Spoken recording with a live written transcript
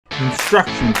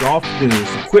instruction, golf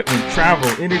news, equipment, travel,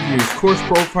 interviews, course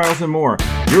profiles, and more.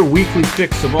 Your weekly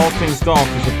fix of all things golf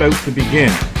is about to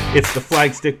begin. It's the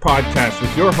Flagstick Podcast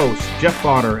with your hosts, Jeff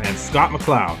Botter and Scott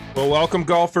McLeod. Well, welcome,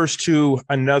 golfers, to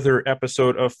another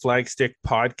episode of Flagstick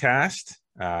Podcast.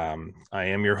 I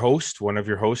am your host, one of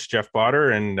your hosts, Jeff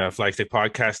Botter, and Flagstick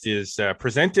Podcast is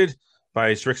presented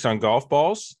by Srixon Golf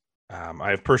Balls.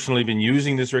 I've personally been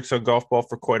using this Srixon Golf Ball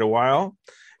for quite a while,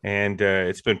 and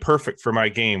it's been perfect for my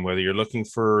game, whether you're looking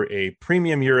for a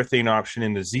premium urethane option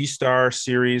in the Z-Star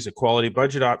series, a quality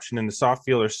budget option in the soft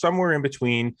feel, or somewhere in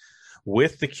between.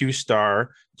 With the Q-Star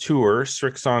Tour,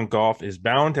 Srixon Golf is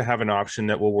bound to have an option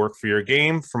that will work for your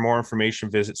game. For more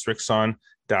information, visit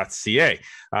srixon.ca.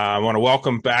 I want to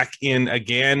welcome back in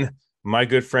again my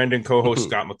good friend and co-host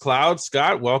Scott McLeod.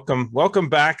 Scott, welcome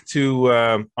back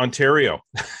to Ontario.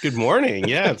 Good morning.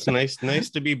 Yeah, it's nice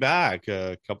to be back.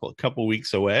 A couple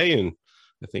weeks away, and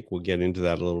I think we'll get into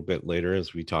that a little bit later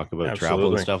as we talk about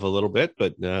travel and stuff a little bit.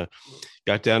 But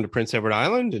got down to Prince Edward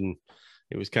Island, and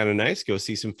it was kind of nice. Go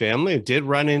see some family. I did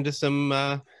run into some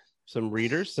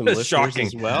readers, some listeners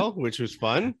as well, which was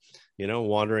fun. You know,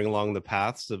 wandering along the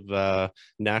paths of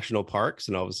national parks,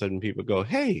 and all of a sudden people go,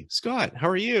 "Hey, Scott, how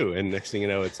are you?" And next thing you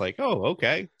know, it's like, "Oh,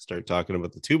 okay." Start talking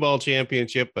about the 2-ball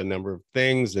championship, a number of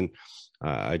things, and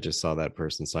I just saw that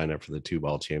person sign up for the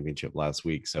 2-ball championship last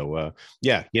week. So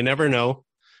yeah, you never know.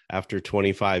 After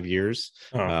 25 years,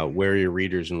 where your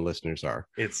readers and listeners are.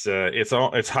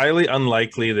 It's highly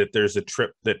unlikely that there's a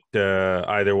trip that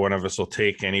either one of us will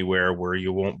take anywhere where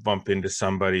you won't bump into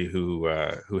somebody who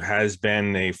has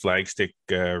been a Flagstick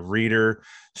reader,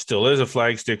 still is a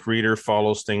Flagstick reader,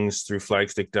 follows things through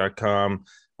flagstick.com.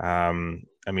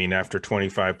 I mean, after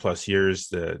 25 plus years,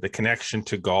 the connection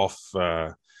to golf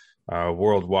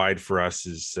worldwide for us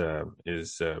is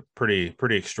pretty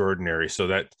extraordinary. So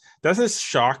that doesn't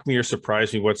shock me or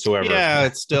surprise me whatsoever. Yeah,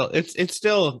 it still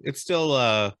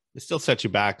sets you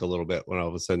back a little bit when all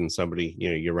of a sudden somebody,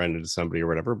 you run into somebody or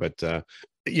whatever. But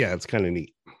yeah, it's kind of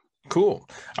neat. Cool.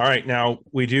 All right, now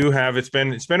we do have it's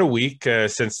been a week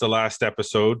since the last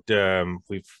episode.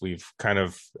 We've kind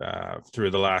of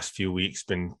through the last few weeks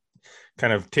been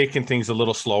kind of taking things a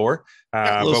little slower.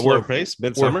 A little slower pace,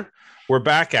 midsummer. We're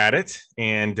back at it,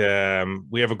 and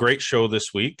we have a great show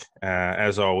this week,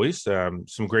 as always.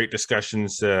 Some great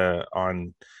discussions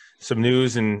on some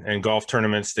news and golf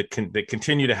tournaments that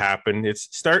continue to happen. It's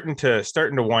starting to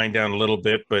wind down a little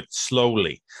bit, but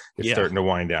slowly it's starting to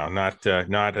wind down. Not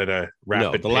at a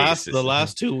rapid pace. The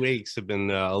last 2 weeks have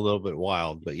been a little bit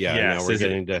wild, but now we're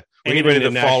getting to anybody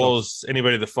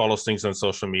that follows things on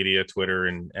social media, Twitter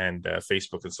and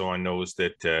Facebook and so on knows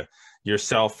that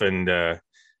yourself and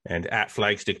at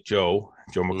Flagstick Joe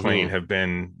McLean have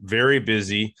been very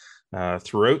busy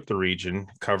throughout the region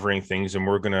covering things, and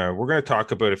we're gonna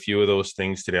talk about a few of those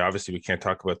things today. Obviously, we can't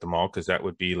talk about them all because that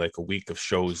would be like a week of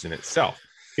shows in itself.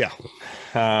 Yeah.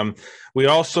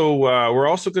 We're also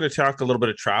going to talk a little bit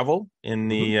of travel in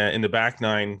the back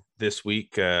nine this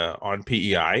week on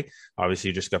PEI. Obviously,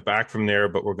 you just got back from there,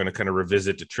 but we're going to kind of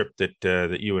revisit the trip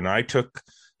that you and I took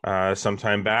some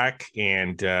time back,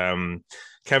 and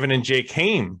Kevin and Jake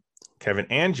Haim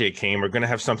are going to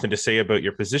have something to say about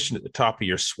your position at the top of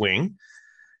your swing.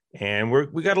 And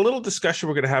we got a little discussion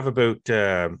we're going to have about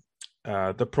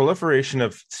the proliferation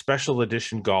of special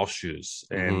edition golf shoes,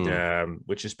 and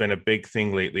which has been a big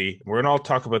thing lately. We're going to all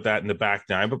talk about that in the back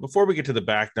nine. But before we get to the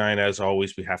back nine, as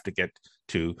always, we have to get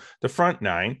to the front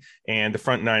nine. And the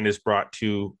front nine is brought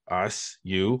to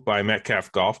you by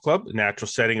Metcalf Golf Club, a natural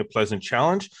setting, a pleasant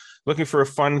challenge. Looking for a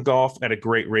fun golf at a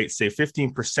great rate? Save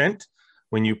 15%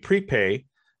 when you prepay.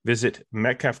 Visit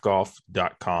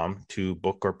metcalfgolf.com to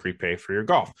book or prepay for your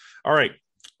golf. All right,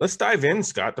 let's dive in,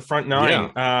 Scott. The front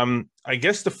nine. Yeah. I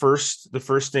guess the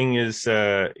first thing is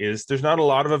there's not a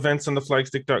lot of events on the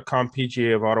flagstick.com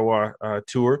PGA of Ottawa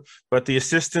tour, but the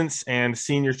Assistants and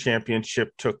Senior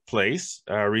Championship took place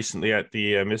recently at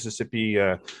the Mississippi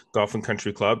Golf and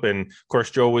Country Club, and of course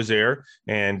Joe was there,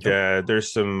 and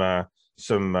there's some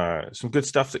good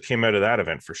stuff that came out of that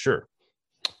event for sure.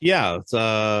 Yeah, it's,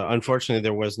 unfortunately,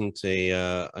 there wasn't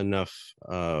enough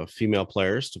female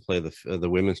players to play the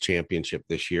women's championship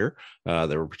this year that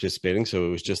were participating. So it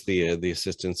was just the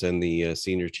assistants and the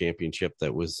senior championship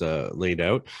that was laid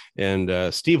out.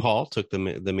 And Steve Hall took the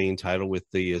main title with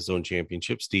the zone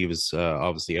championship. Steve is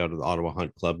obviously out of the Ottawa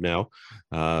Hunt Club now,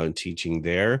 teaching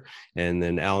there. And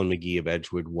then Alan McGee of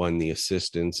Edgewood won the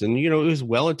assistants. And, it was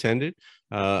well attended.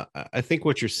 I think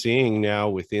what you're seeing now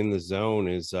within the zone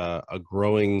is a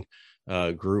growing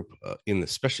group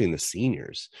especially in the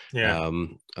seniors. Yeah.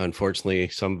 Unfortunately,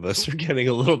 some of us are getting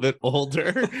a little bit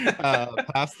older,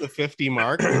 past the 50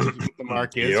 mark, which is what the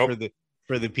mark is Yep.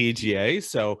 for the PGA.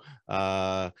 So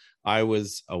I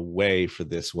was away for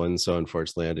this one, so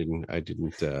unfortunately I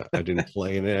didn't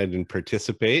play in it. I didn't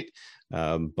participate.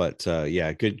 But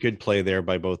yeah, good play there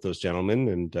by both those gentlemen,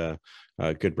 and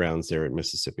good rounds there at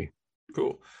Mississippi.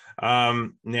 Cool.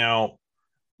 Now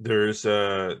there's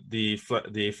the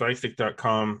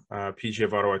flagstick.com PGA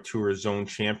of Ottawa Tour Zone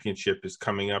Championship is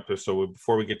coming up. So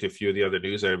before we get to a few of the other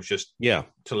news, I was just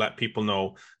to let people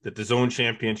know that the Zone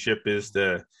Championship is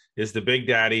the big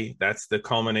daddy. That's the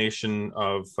culmination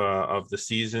of the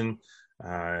season.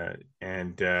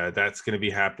 And that's going to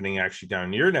be happening actually down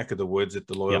in your neck of the woods at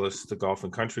the Loyalist Golf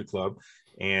and Country Club.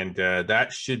 And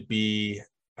that should be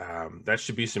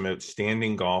some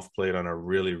outstanding golf played on a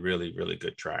really, really, really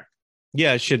good track.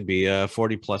 Yeah, it should be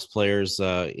 40 plus players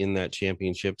in that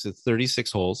championships. It's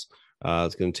 36 holes.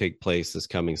 It's going to take place this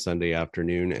coming Sunday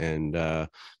afternoon and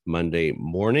Monday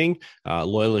morning.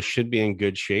 Loyalists should be in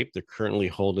good shape. They're currently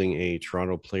holding a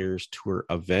Toronto Players Tour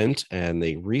event, and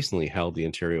they recently held the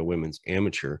Ontario Women's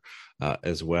Amateur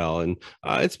as well. And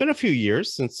it's been a few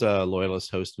years since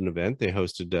Loyalists hosted an event. They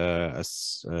hosted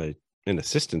an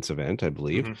assistance event, I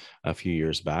believe, a few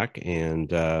years back.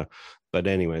 And but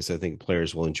anyways, I think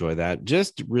players will enjoy that.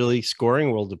 Just really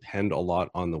scoring will depend a lot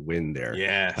on the wind there.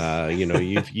 Yes.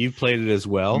 You've played it as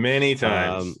well. Many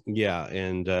times. Yeah.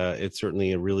 And it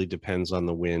certainly really depends on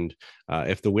the wind.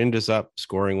 If the wind is up,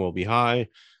 scoring will be high.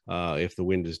 If the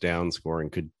wind is down, scoring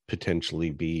could potentially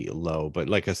be low. But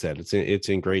like I said, it's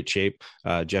in great shape.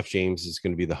 Jeff James is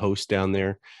going to be the host down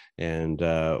there. And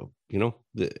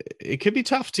it could be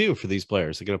tough too for these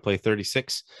players. They're going to play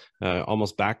 36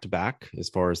 almost back to back as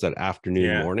far as that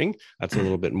afternoon morning. That's a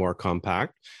little bit more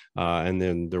compact. And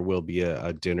then there will be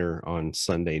a dinner on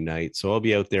Sunday night. So I'll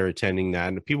be out there attending that.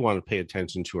 And if people want to pay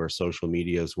attention to our social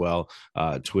media as well,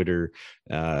 Twitter,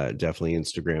 definitely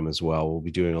Instagram as well. We'll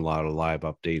be doing a lot of live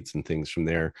updates and things from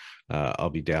there. I'll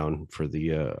be there for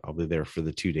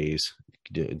the 2 days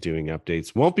doing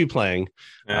updates. Won't be playing,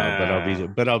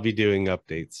 but I'll be doing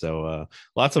updates. So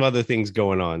lots of other things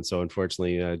going on. So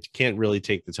unfortunately, can't really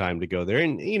take the time to go there.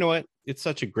 And you know what? It's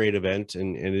such a great event,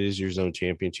 and it is your zone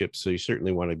championship. So you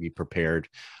certainly want to be prepared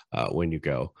when you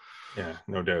go. Yeah,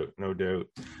 no doubt.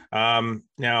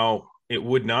 Now it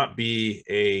would not be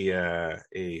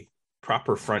a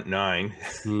proper front nine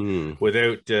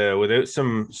without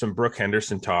some Brooke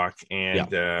Henderson talk.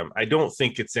 And I don't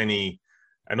think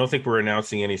we're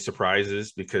announcing any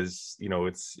surprises because it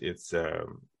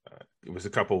was a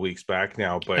couple of weeks back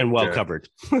now, but and well covered.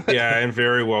 And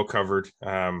very well covered,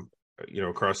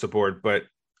 across the board. But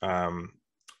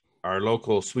our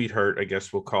local sweetheart, I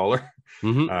guess we'll call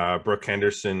her, Brooke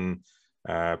Henderson,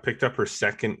 picked up her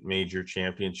second major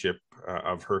championship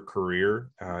of her career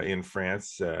in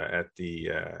France at the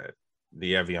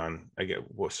Evian.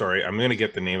 Sorry, I'm going to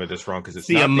get the name of this wrong because it's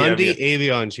the not Amundi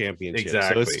Evian Championship.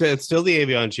 Exactly. So it's still the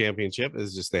Evian Championship.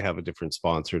 It's just they have a different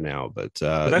sponsor now. But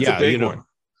that's a big one.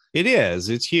 It is.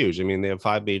 It's huge. I mean, they have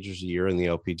 5 majors a year in the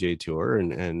LPGA Tour,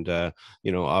 and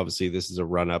obviously this is a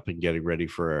run up and getting ready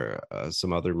for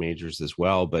some other majors as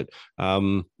well. But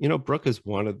Brooke has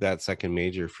wanted that second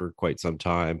major for quite some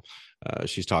time.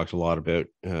 She's talked a lot about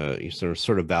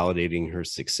sort of validating her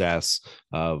success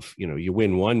of you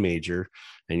win one major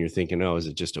and you're thinking, oh, is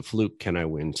it just a fluke? Can I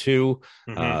win 2?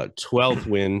 12th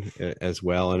win as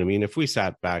well. And I mean, if we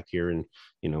sat back here and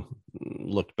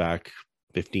looked back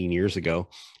 15 years ago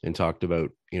and talked about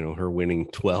her winning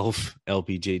 12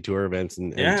 LPGA Tour events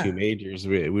and 2 majors,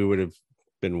 we would have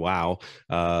been wow.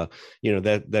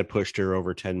 That pushed her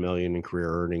over 10 million in career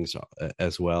earnings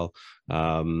as well.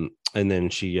 And then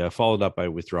she followed up by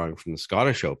withdrawing from the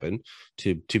Scottish Open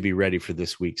to be ready for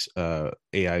this week's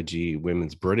AIG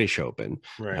Women's British Open.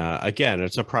 Right. Again,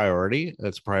 it's a priority.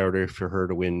 It's a priority for her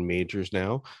to win majors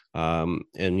now. And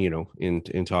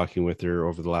in talking with her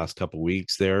over the last couple of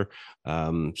weeks there,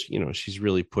 she's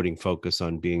really putting focus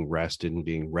on being rested and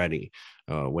being ready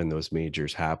when those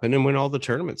majors happen and when all the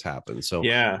tournaments happen. So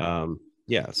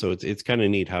so it's kind of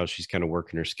neat how she's kind of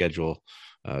working her schedule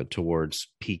towards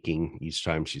peaking each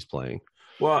time she's playing.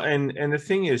 Well, and the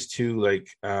thing is too, like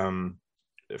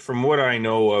from what I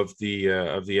know of the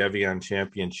Evian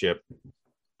Championship,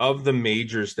 of the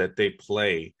majors that they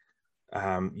play,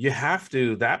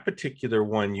 that particular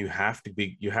one you have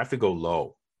to go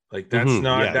low. Like that's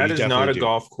that is not a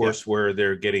golf course where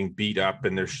they're getting beat up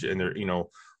and they're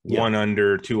 1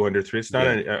 under, 2 under, 3. It's not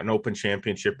an Open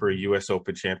Championship or a U.S.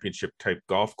 Open Championship type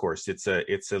golf course. It's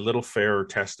a little fairer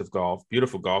test of golf.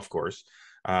 Beautiful golf course,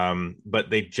 but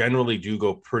they generally do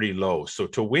go pretty low. So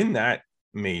to win that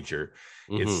major,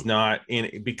 it's not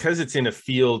in because it's in a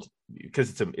field,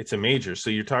 because it's a major. So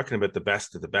you're talking about the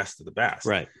best of the best of the best.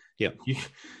 Right. Yeah.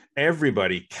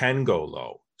 Everybody can go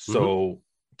low. So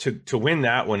to win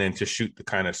that one and to shoot the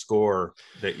kind of score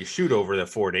that you shoot over the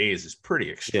 4 days is pretty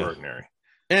extraordinary.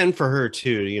 And for her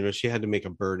too, she had to make a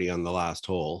birdie on the last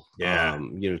hole, Yeah.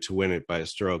 To win it by a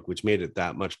stroke, which made it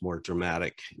that much more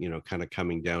dramatic, kind of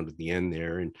coming down to the end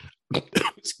there. And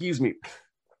excuse me.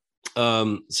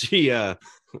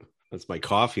 That's my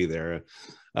coffee there.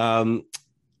 Yeah. I'm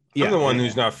the one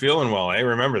who's not feeling well. I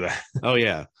remember that. Oh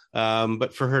yeah.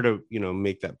 But for her to,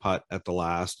 make that putt at the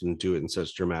last and do it in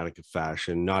such dramatic a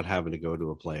fashion, not having to go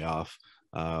to a playoff,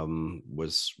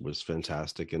 was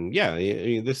fantastic. And yeah,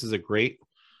 this is a great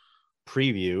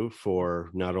preview for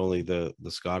not only the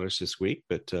Scottish this week,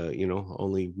 but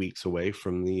only weeks away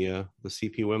from the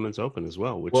CP Women's Open as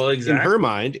well, which in her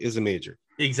mind is a major.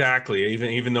 Exactly.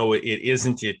 Even though it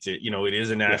isn't, it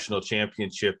is a national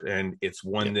championship, and it's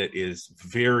one that is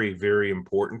very, very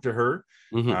important to her.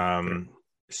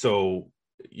 So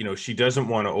she doesn't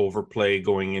want to overplay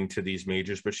going into these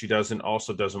majors, but she doesn't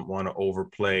want to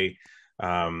overplay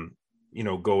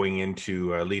going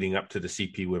into leading up to the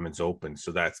CP Women's Open.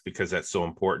 So that's because that's so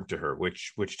important to her,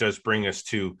 which does bring us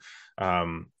to,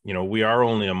 we are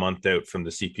only a month out from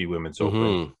the CP Women's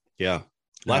Open. Yeah.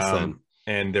 Less than.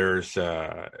 And there's,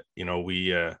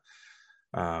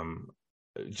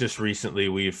 just recently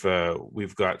we've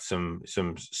got some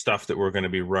stuff that we're going to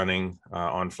be running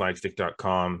on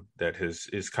flagstick.com that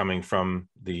is coming from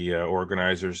the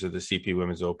organizers of the CP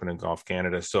Women's Open and Golf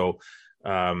Canada. So,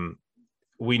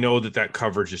 we know that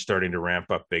coverage is starting to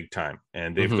ramp up big time,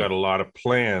 and they've got a lot of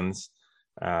plans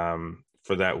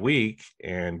for that week,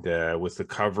 and with the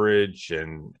coverage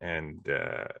and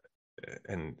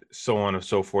so on and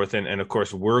so forth. And of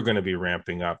course, we're going to be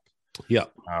ramping up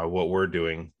what we're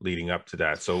doing leading up to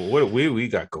that. So what we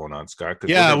got going on, Scott?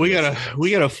 Yeah, we got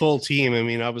a full team. I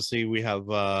mean, obviously we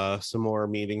have some more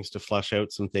meetings to flesh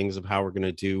out some things of how we're going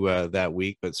to do that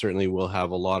week, but certainly we'll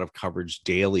have a lot of coverage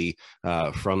daily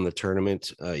from the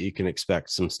tournament. You can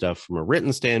expect some stuff from a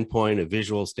written standpoint, a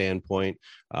visual standpoint,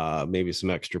 maybe some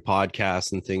extra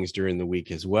podcasts and things during the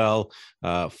week as well.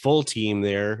 Full team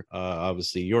there.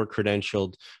 Obviously you're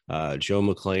credentialed, Joe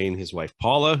McLean, his wife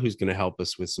Paula, who's going to help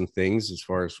us with some things as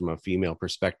far as from a female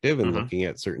perspective and looking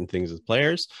at certain things as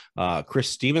players. Chris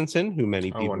Stevenson, who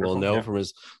many people will know from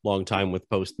his long time with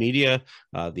Post Media,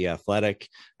 The Athletic,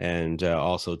 and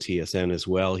also TSN as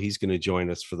well. He's going to join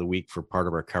us for the week for part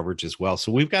of our coverage as well.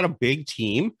 So we've got a big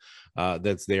team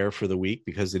that's there for the week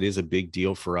because it is a big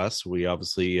deal for us. We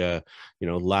obviously,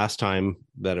 last time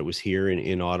that it was here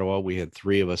in Ottawa, we had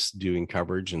 3 of us doing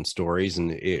coverage and stories,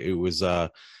 and it was a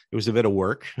bit of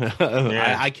work.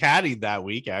 I caddied that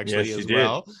week actually as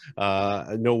well.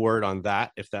 No word on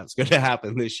that if that's going to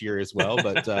happen this year as well.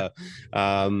 But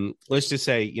let's just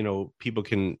say, people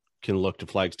can look to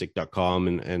flagstick.com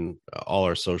and all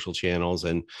our social channels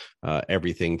and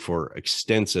everything for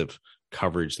extensive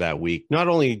coverage that week. Not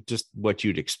only just what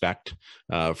you'd expect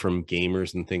from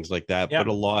gamers and things like that, but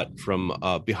a lot from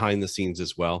behind the scenes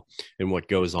as well, and what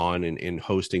goes on in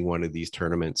hosting one of these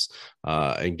tournaments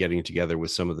and getting together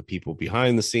with some of the people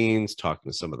behind the scenes, talking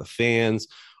to some of the fans,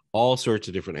 all sorts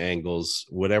of different angles.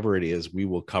 Whatever it is, we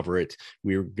will cover it.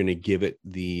 We're going to give it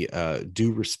the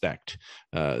due respect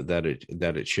that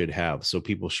it should have. So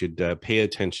people should pay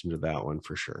attention to that one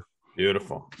for sure.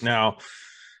 Beautiful. Now,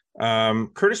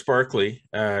 Curtis Barkley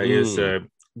is a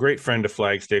great friend of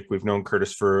Flagstick. We've known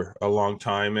Curtis for a long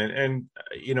time, and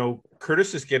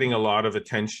Curtis is getting a lot of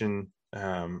attention,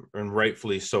 and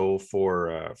rightfully so,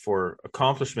 for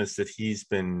accomplishments that he's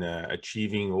been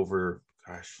achieving over.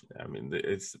 Gosh, I mean,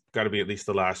 it's got to be at least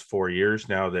the last 4 years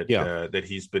now that that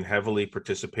he's been heavily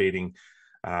participating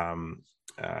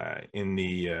in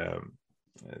the.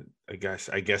 I guess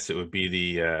it would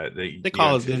be they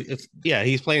call it.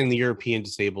 He's playing the European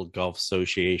Disabled Golf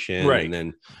Association, right? And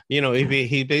then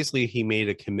he basically made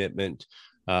a commitment,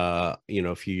 a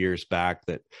few years back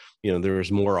that there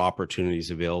was more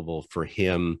opportunities available for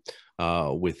him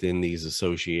within these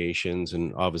associations,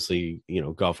 and obviously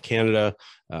Golf Canada,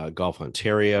 Golf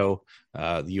Ontario,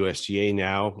 the USGA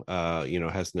now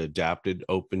has an adapted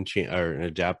open an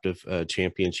adaptive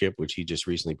championship, which he just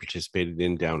recently participated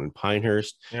in down in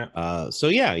Pinehurst.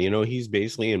 He's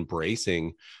basically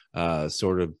embracing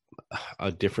sort of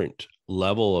a different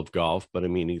level of golf, but I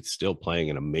mean he's still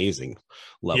playing an amazing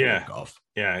level of golf.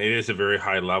 It is a very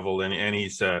high level, and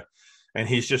he's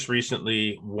just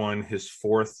recently won his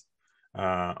 4th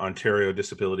Ontario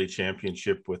Disability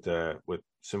Championship with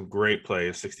some great play,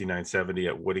 69-70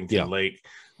 at Woodington Lake.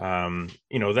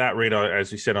 That right,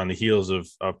 as we said, on the heels of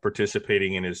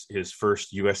participating in his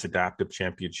first U.S. Adaptive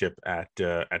Championship at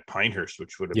Pinehurst,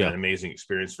 which would have been an amazing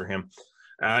experience for him.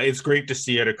 It's great to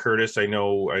see Etta Curtis. I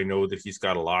know that he's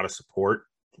got a lot of support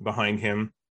behind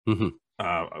him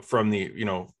from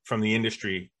the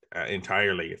industry,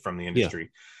 entirely from the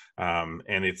industry.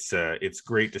 And it's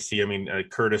great to see. I mean,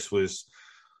 Curtis was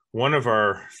one of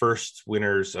our first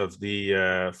winners of the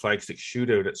flagstick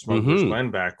shootout at Smuggler's Glen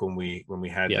back when we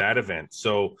had that event.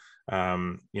 So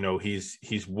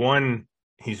he's won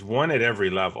at every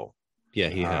level. Yeah,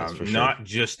 he has, for sure. Not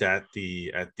just at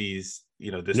these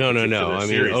this no. I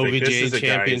mean, OVJ like,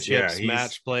 championships,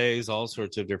 match plays, all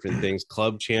sorts of different things,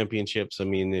 club championships. I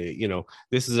mean,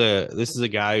 this is a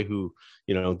guy who,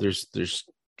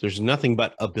 there's nothing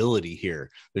but ability here.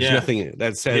 There's nothing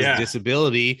that says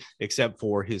disability except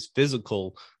for his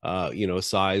physical,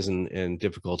 size and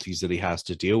difficulties that he has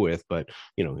to deal with. But,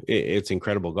 it's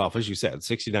incredible golf. As you said,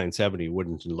 69-70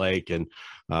 Woodington Lake. And,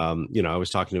 I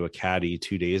was talking to a caddy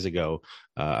 2 days ago,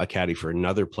 a caddy for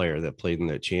another player that played in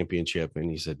that championship. And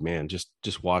he said, man, just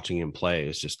watching him play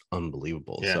is just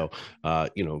unbelievable. Yeah. So,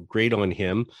 great on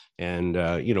him. And,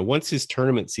 once his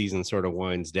tournament season sort of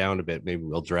winds down a bit, maybe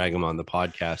we'll drag him on the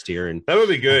podcast here. And that would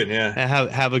be good. Yeah.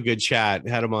 Have a good chat.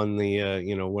 Had him on the,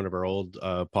 one of our old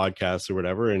podcasts or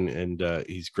whatever. And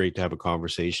he's great to have a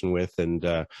conversation with.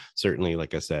 And certainly,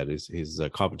 like I said, his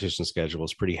competition schedule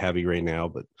is pretty heavy right now.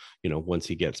 But, once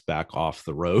he gets back off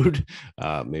the road,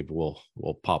 maybe we'll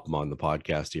pop him on the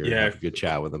podcast here and have a good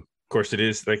chat with him. Of course, it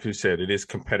is, like you said, it is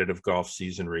competitive golf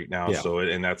season right now. Yeah. So,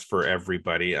 and that's for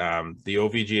everybody. The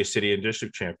OVGA City and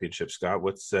District Championship, Scott,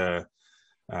 what's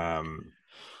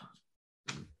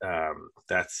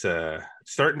that's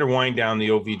starting to wind down the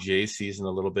OVGA season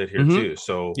a little bit here too.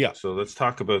 So so let's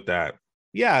talk about that.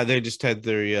 Yeah, they just had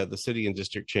their the city and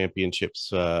district championships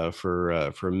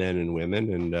for men and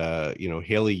women, and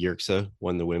Haley Yerksa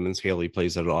won the women's. Haley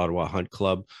plays at Ottawa Hunt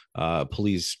Club,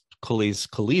 plays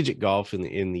collegiate golf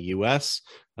in the U.S.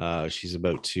 She's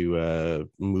about to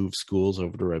move schools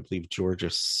over to, I believe, Georgia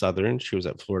Southern. She was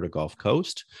at Florida Gulf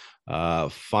Coast.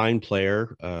 Fine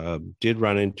player. Did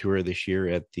run into her this year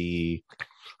at the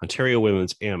Ontario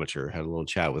Women's Amateur. Had a little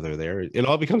chat with her there. It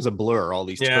all becomes a blur, all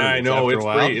these I know,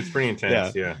 it's pretty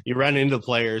intense. Yeah. You run into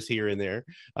players here and there.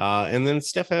 And then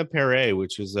Stefan Perret,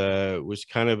 which was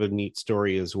kind of a neat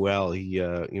story as well. He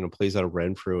plays out of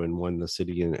Renfrew and won the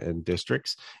city and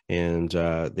districts. And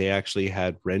they actually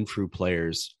had Renfrew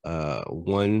players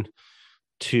 1,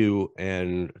 2,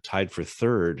 and tied for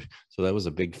 3rd. So that was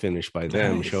a big finish by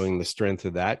them, showing the strength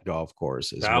of that golf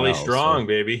course as Valley well. Strong, so,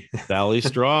 baby. Valley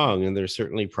Strong, and they're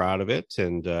certainly proud of it.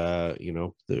 And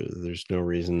there's no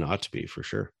reason not to be, for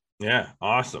sure. Yeah,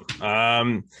 awesome.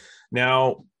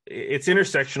 Now it's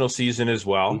intersectional season as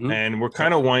well, and we're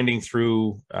kind of winding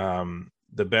through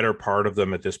the better part of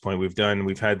them at this point. We've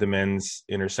had the men's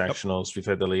intersectionals, we've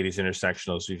had the ladies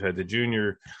intersectionals, we've had the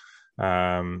junior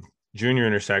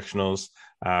intersectionals.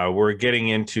 We're getting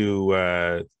into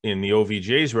in the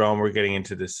OVJ's realm, we're getting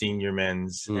into the senior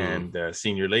men's and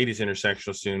senior ladies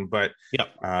intersectional soon. But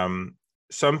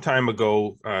some time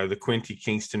ago, the Quinte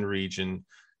Kingston region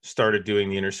started doing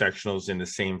the intersectionals in the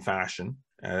same fashion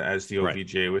as the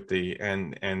OVJ with the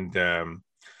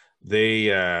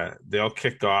they'll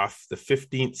kick off the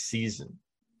 15th season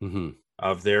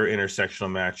of their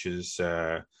intersectional matches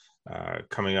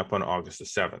coming up on August the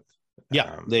 7th.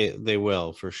 Yeah, they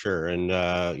will, for sure.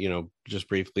 And just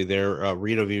briefly there,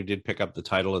 Rideau did pick up the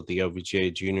title at the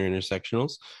OVGA Junior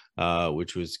Intersectionals,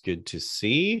 which was good to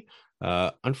see.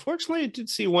 Unfortunately, I did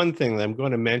see one thing that I'm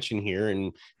going to mention here,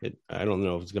 and I don't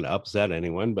know if it's going to upset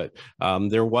anyone, but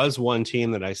there was one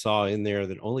team that I saw in there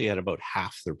that only had about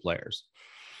half their players.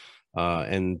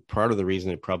 And part of the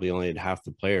reason it probably only had half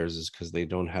the players is because they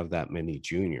don't have that many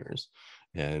juniors.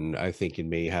 And I think it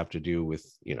may have to do with,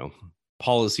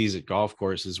 policies at golf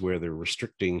courses where they're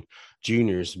restricting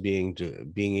juniors being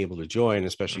able to join,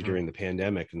 especially during the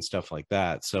pandemic and stuff like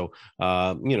that. So,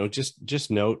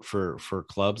 just note for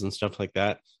clubs and stuff like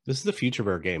that, this is the future of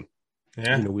our game.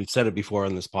 Yeah. We've said it before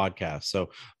on this podcast.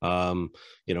 So,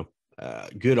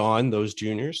 good on those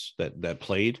juniors that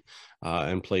played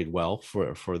and played well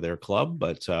for their club.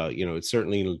 But, it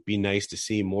certainly be nice to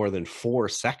see more than 4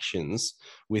 sections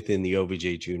within the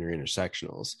OVJ junior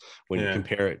intersectionals. When you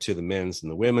compare it to the men's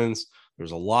and the women's,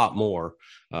 there's a lot more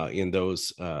in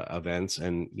those events.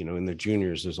 And, in the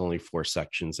juniors, there's only 4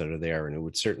 sections that are there. And it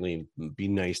would certainly be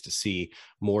nice to see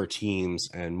more teams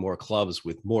and more clubs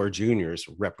with more juniors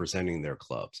representing their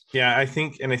clubs. Yeah, I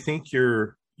think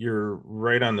you're you're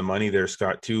right on the money there,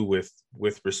 Scott, too,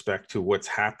 with respect to what's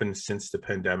happened since the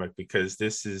pandemic, because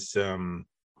this is,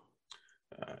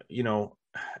 you know,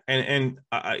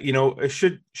 you know, I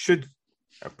should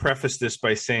preface this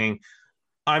by saying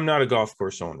I'm not a golf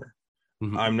course owner.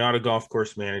 Mhm. I'm not a golf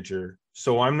course manager.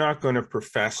 So I'm not going to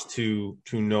profess to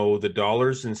know the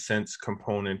dollars and cents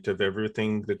component of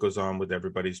everything that goes on with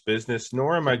everybody's business,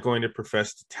 nor am I going to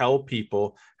profess to tell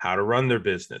people how to run their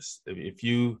business. If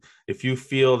you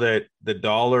feel that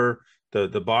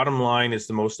the bottom line is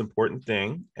the most important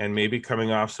thing, and maybe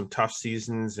coming off some tough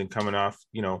seasons and coming off,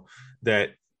 you know,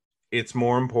 that it's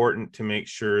more important to make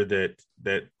sure that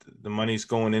the money's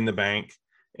going in the bank.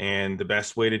 And the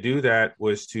best way to do that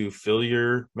was to fill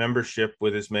your membership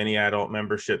with as many adult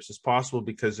memberships as possible,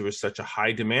 because there was such a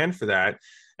high demand for that.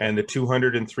 And the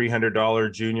 $200 and $300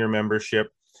 junior membership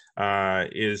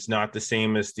is not the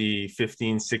same as the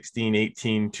 $15, $16,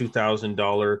 $18,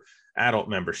 $2,000 adult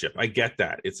membership. I get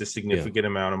that. It's a significant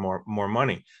amount of more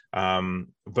money.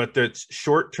 But that's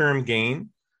short-term gain.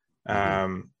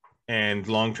 And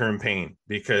long-term pain,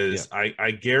 because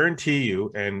I guarantee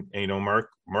you, and you know,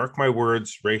 mark my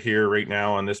words right here, right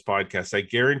now on this podcast, I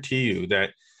guarantee you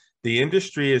that the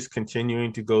industry is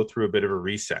continuing to go through a bit of a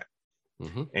reset.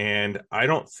 And I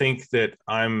don't think that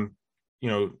I'm, you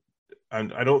know,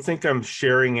 I don't think I'm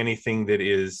sharing anything that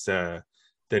is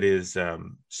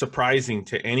surprising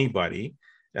to anybody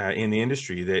in the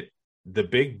industry, that the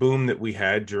big boom that we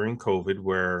had during COVID,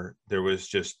 where there was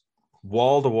just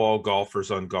wall-to-wall golfers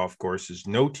on golf courses,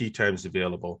 no tee times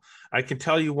available. I can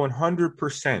tell you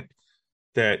 100%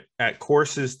 that at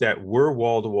courses that were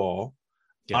wall-to-wall,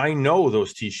 I know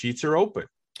those tee sheets are open.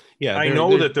 I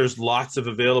know that there's lots of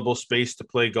available space to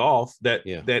play golf, that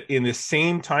in the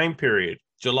same time period,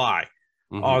 July,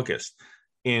 August,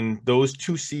 in those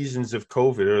 2 seasons of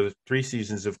COVID, or the 3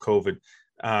 seasons of COVID,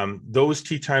 those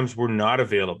tee times were not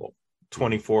available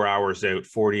 24 hours out,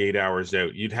 48 hours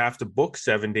out. You'd have to book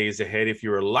 7 days ahead if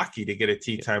you were lucky to get a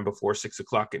tee time before 6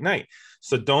 o'clock at night.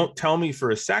 So don't tell me for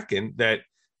a second that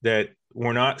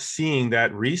we're not seeing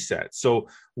that reset. So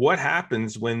what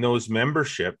happens when those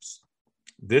memberships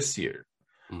this year,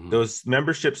 those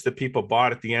memberships that people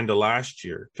bought at the end of last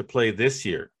year to play this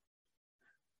year,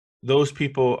 those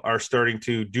people are starting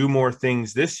to do more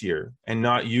things this year and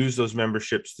not use those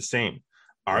memberships the same.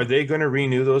 Are they going to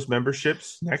renew those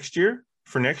memberships next year,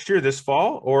 this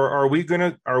fall, or are we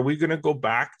going to go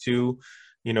back to,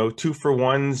 you know,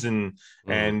 2-for-1s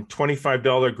and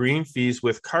 $25 green fees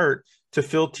with cart to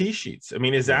fill tee sheets? I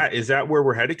mean, is that where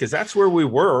we're headed? Because that's where we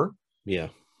were. Yeah.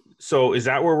 So is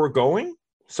that where we're going?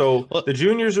 So the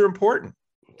juniors are important.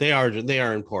 They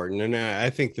are important, and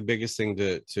I think the biggest thing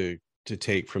to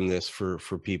take from this for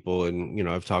people, and you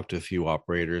know, I've talked to a few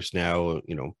operators now,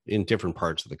 you know, in different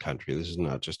parts of the country. This is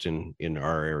not just in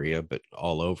our area, but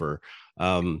all over.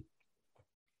 The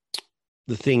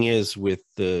thing is, with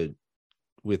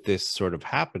this sort of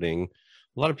happening,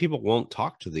 a lot of people won't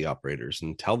talk to the operators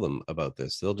and tell them about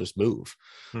this. They'll just move.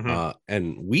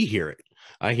 And we hear it.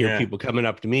 I hear people coming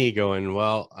up to me going,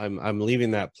 well, I'm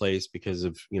leaving that place because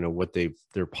of, you know, what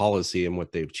their policy and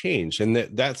what they've changed. And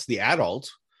that's the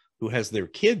adult who has their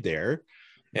kid there.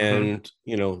 And,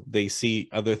 you know, they see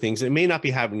other things. It may not be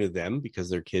happening to them because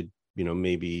their kid, you know,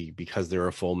 maybe because they're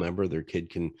a full member, their kid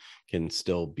can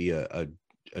still be a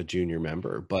junior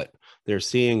member, but they're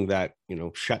seeing that, you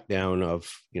know, shutdown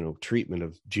of, you know, treatment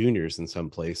of juniors in some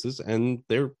places, and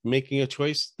they're making a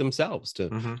choice themselves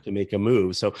to make a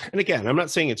move. So, and again, I'm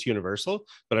not saying it's universal,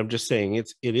 but I'm just saying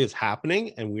it is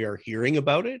happening, and we are hearing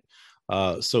about it.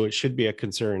 So it should be a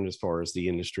concern as far as the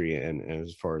industry and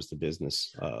as far as the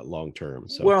business long term.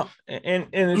 So, well, and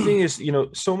the thing is, you know,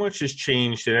 so much has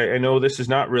changed. And I know this is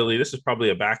probably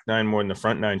a back nine more than the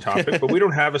front nine topic, but we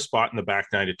don't have a spot in the back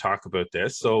nine to talk about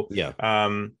this. So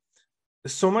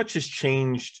so much has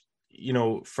changed, you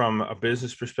know, from a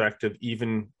business perspective,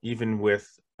 even with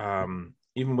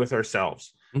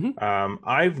ourselves.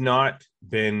 I've not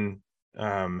been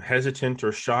hesitant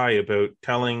or shy about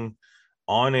telling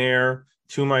on air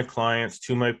to my clients,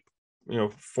 to my, you know,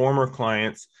 former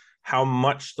clients, how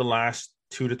much the last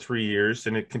 2 to 3 years,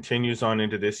 and it continues on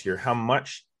into this year, how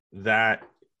much that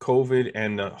COVID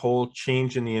and the whole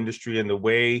change in the industry and the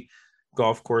way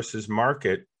golf courses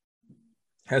market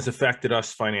has affected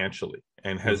us financially,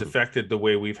 and has affected the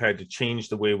way we've had to change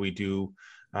the way we do,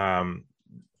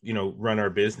 you know, run our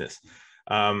business.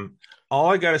 All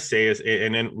I got to say is,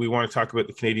 and then we want to talk about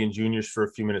the Canadian juniors for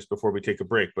a few minutes before we take a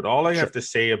break, but all I have to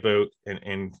say about,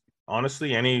 and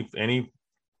honestly, any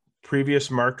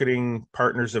previous marketing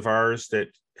partners of ours that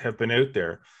have been out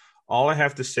there, all I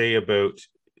have to say about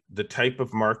the type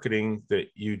of marketing that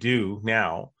you do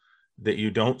now, that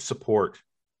you don't support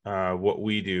what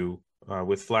we do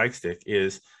with Flagstick,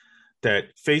 is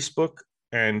that Facebook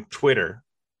and Twitter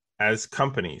as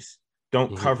companies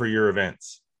don't cover your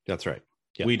events. That's right.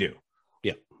 Yep. We do.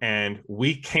 Yeah. And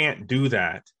we can't do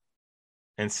that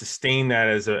and sustain that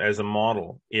as a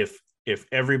model if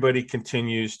everybody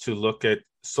continues to look at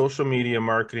social media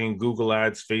marketing, Google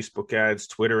ads, Facebook ads,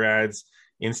 Twitter ads,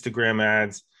 Instagram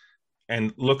ads,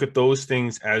 and look at those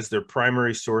things as their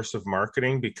primary source of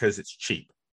marketing because it's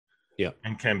cheap. Yeah.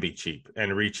 And can be cheap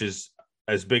and reaches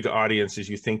as big an audience as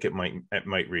you think it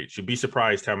might reach. You'd be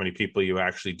surprised how many people you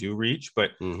actually do reach,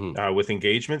 but with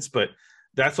engagements. But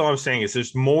that's all I'm saying is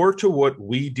there's more to what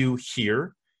we do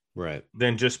here, right,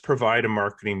 than just provide a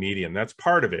marketing medium. That's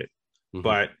part of it.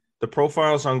 But the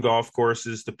profiles on golf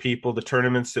courses, the people, the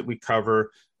tournaments that we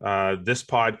cover, this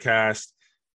podcast,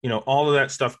 all of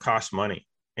that stuff costs money,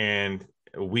 and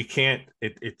we can't.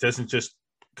 It doesn't just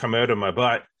come out of my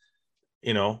butt.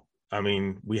 I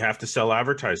mean, we have to sell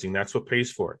advertising. That's what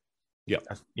pays for it.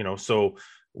 Yeah. So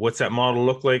what's that model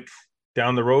look like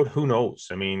down the road? Who knows?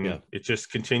 I mean, it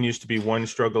just continues to be one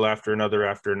struggle after another.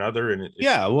 And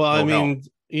I mean,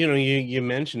 you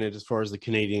mentioned it as far as the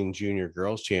Canadian Junior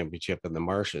Girls Championship in the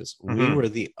Marshes. We were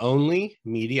the only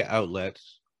media outlet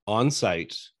on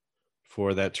site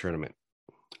for that tournament.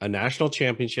 A national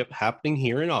championship happening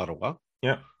here in Ottawa.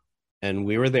 Yeah. And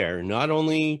we were there not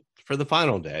only for the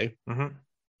final day,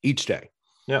 each day.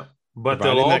 Yeah. But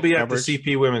they'll all be coverage at the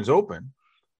CP Women's Open.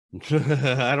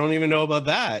 I don't even know about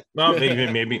that. Well,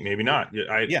 maybe not.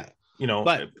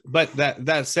 But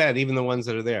that said, even the ones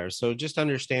that are there. So just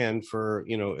understand for,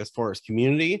 as far as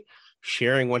community,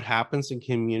 sharing what happens in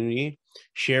community,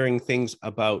 sharing things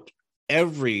about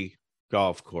every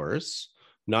golf course,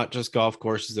 not just golf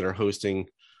courses that are hosting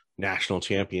national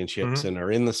championships and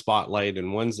are in the spotlight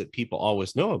and ones that people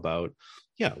always know about.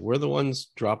 Yeah, we're the ones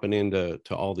dropping into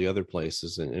all the other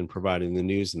places and providing the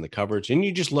news and the coverage. And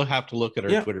you just have to look at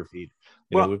our Twitter feed.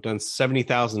 We've done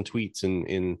 70,000 tweets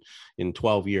in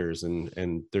 12 years,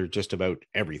 and they're just about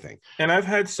everything. And I've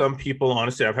had some people,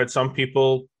 honestly,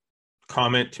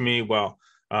 comment to me, well,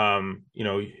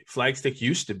 Flagstick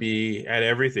used to be at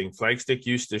everything. Flagstick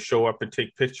used to show up and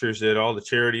take pictures at all the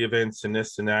charity events and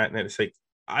this and that. And it's like,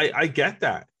 I get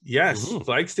that. Yes,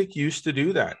 Flagstick used to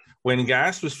do that. When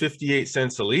gas was 58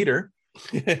 cents a liter,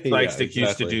 Flagstick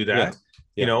used to do that.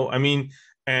 I mean,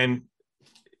 and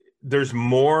there's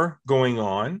more going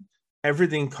on.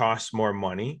 Everything costs more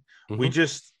money. We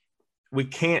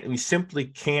simply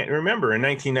can't. Remember in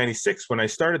 1996 when I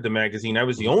started the magazine, I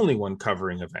was the only one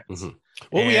covering events.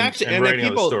 Well,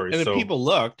 people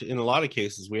looked, in a lot of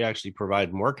cases, we actually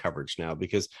provide more coverage now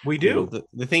because we do.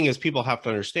 The thing is, people have to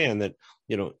understand that,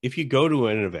 if you go to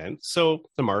an event, so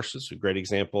the Marshes, a great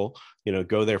example,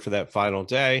 go there for that final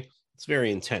day. It's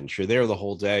very intense. You're there the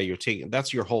whole day.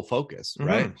 That's your whole focus,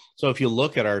 right? So if you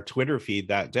look at our Twitter feed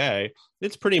that day,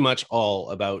 it's pretty much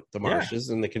all about the Marshes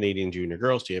and the Canadian Junior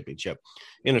Girls Championship.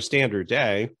 In a standard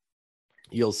day,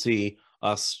 you'll see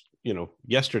us,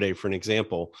 yesterday, for an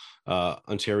example,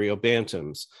 Ontario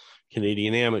Bantams,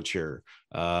 Canadian Amateur,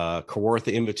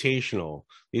 Kawartha Invitational.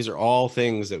 These are all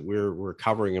things that we're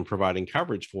covering and providing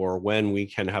coverage for when we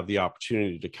can have the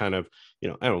opportunity to kind of,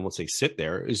 I don't want to say sit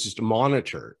there, it's just to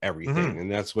monitor everything.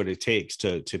 And that's what it takes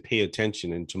to pay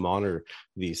attention and to monitor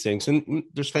these things. And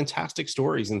there's fantastic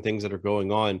stories and things that are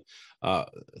going on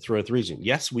throughout the region.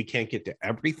 Yes, we can't get to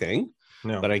everything,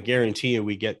 but I guarantee you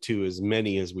we get to as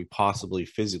many as we possibly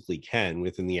physically can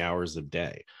within the hours of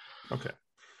day. Okay.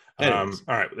 All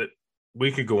right. We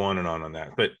could go on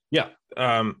that, but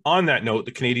on that note,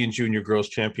 the Canadian Junior Girls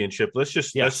Championship, let's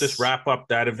just wrap up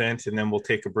that event and then we'll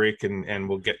take a break and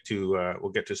we'll get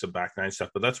to some back nine stuff,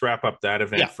 but let's wrap up that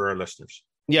event for our listeners.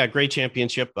 Yeah, great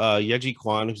championship. Yeji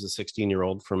Kwan, who's a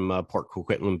 16-year-old from Port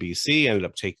Coquitlam, BC, ended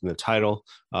up taking the title.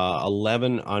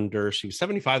 11 under. She was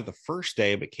 75 the first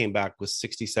day, but came back with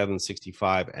 67,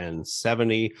 65, and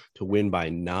 70 to win by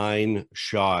 9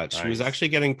 shots. Nice. She was actually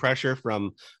getting pressure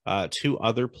from 2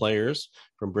 other players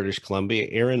from British Columbia,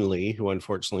 Erin Lee, who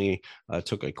unfortunately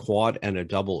took a quad and a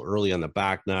double early on the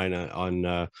back nine on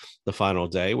the final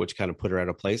day, which kind of put her out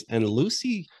of place. And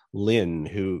Lucy Lynn,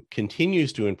 who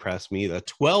continues to impress me, the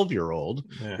 12-year-old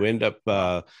who ended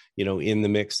up, in the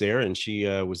mix there. And she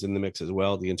was in the mix as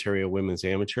well, the Ontario Women's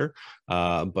Amateur.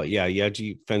 But yeah,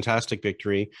 Yeji, fantastic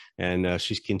victory. And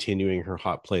she's continuing her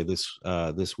hot play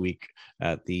this week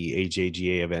at the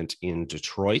AJGA event in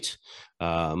Detroit.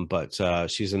 But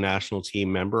she's a national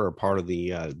team member or part of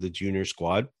the junior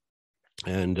squad.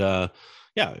 And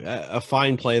yeah, a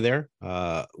fine play there.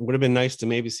 Would have been nice to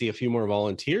maybe see a few more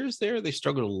volunteers there. They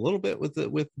struggled a little bit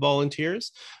with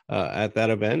volunteers at that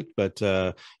event, but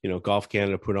Golf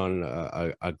Canada put on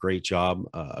a great job,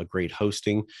 a great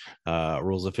hosting.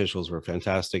 Rules officials were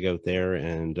fantastic out there,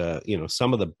 and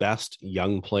some of the best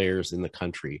young players in the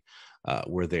country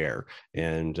were there.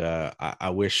 And I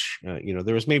wish,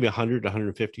 there was maybe 100 to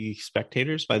 150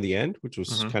 spectators by the end, which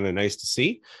was kind of nice to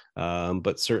see.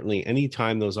 But certainly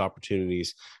anytime those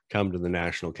opportunities come to the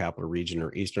National Capital Region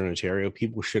or Eastern Ontario,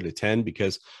 people should attend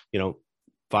because,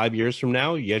 5 years from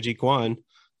now, Yeji Kwan,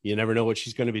 you never know what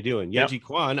she's going to be doing. Yeji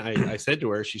Kwan, I said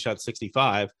to her, she shot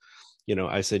 65.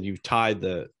 I said, you've tied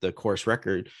the course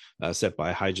record set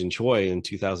by Haijin Choi in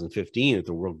 2015 at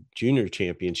the World Junior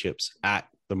Championships at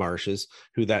the Marshes,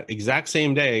 who that exact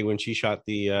same day when she shot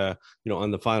the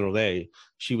on the final day,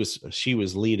 she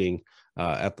was leading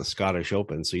at the Scottish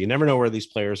Open. So you never know where these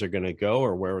players are going to go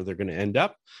or where they're going to end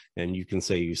up, and you can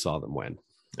say you saw them win.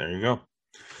 There you go.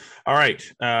 All right,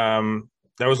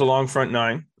 that was a long front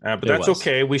nine, but that's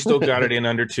okay. We still got it in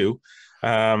under 2.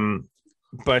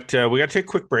 But we got to take a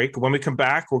quick break. When we come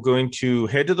back, we're going to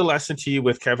head to the lesson tee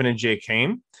with Kevin and Jake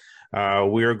Haim.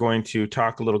 We are going to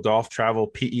talk a little golf travel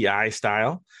PEI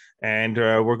style, and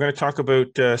we're going to talk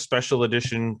about special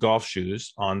edition golf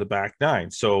shoes on the back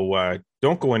nine. So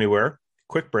don't go anywhere.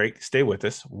 Quick break. Stay with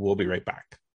us. We'll be right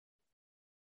back.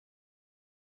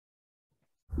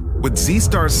 With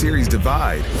Z-Star Series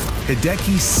Divide,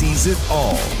 Hideki sees it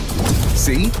all.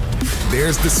 See?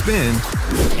 There's the spin,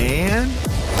 and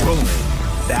boom.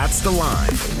 That's the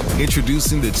line.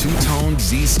 Introducing the two-tone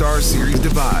Z-Star Series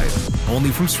Divide,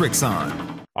 only from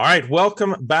Strixon. All right,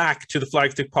 welcome back to the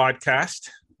Flagstick Podcast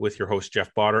with your host,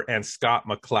 Jeff Botter and Scott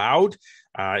McLeod.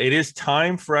 It is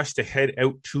time for us to head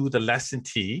out to the lesson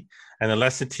tee, and the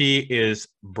lesson tee is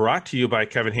brought to you by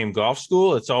Kevin Haim Golf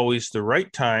School. It's always the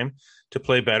right time to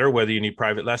play better, whether you need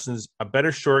private lessons, a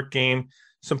better short game,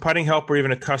 some putting help, or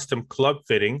even a custom club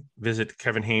fitting. Visit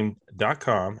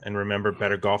kevinhaim.com, and remember,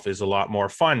 better golf is a lot more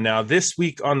fun. Now, this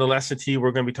week on the lesson tee,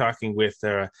 we're going to be talking with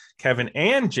Kevin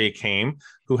and Jake Haim,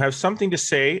 who have something to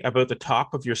say about the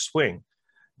top of your swing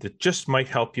that just might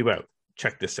help you out.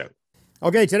 Check this out.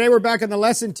 Okay, today we're back on the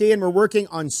lesson tee, and we're working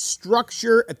on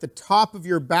structure at the top of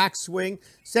your backswing,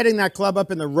 setting that club up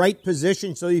in the right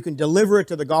position so you can deliver it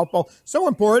to the golf ball. So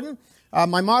important.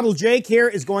 My model Jake here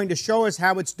is going to show us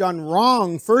how it's done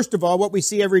wrong. First of all, what we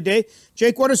see every day.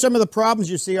 Jake, what are some of the problems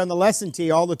you see on the lesson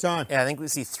tee all the time? Yeah, I think we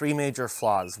see 3 major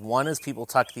flaws. One is people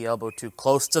tuck the elbow too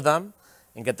close to them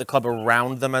and get the club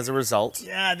around them as a result.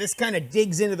 Yeah, this kind of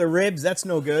digs into the ribs. That's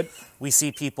no good. We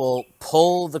see people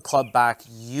pull the club back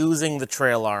using the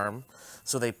trail arm.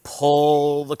 So they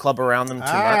pull the club around them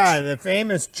too much. The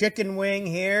famous chicken wing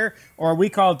here, or we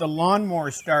call it the lawnmower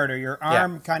starter. Your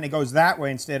arm kind of goes that way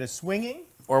instead of swinging.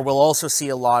 Or we'll also see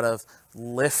a lot of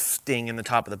lifting in the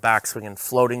top of the backswing and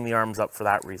floating the arms up for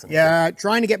that reason. Yeah,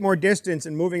 trying to get more distance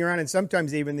and moving around, and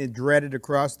sometimes even the dreaded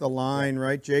across the line,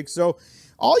 right, Jake? So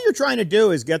all you're trying to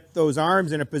do is get those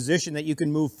arms in a position that you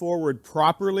can move forward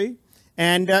properly.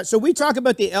 And so we talk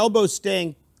about the elbows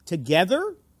staying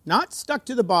together, not stuck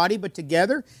to the body, but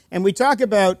together. And we talk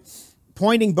about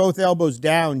pointing both elbows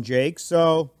down, Jake.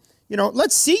 So,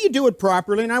 let's see you do it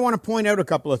properly. And I want to point out a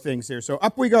couple of things here. So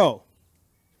up we go.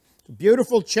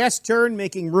 Beautiful chest turn,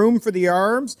 making room for the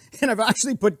arms. And I've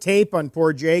actually put tape on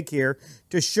poor Jake here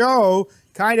to show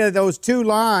kind of those 2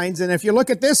 lines. And if you look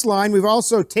at this line, we've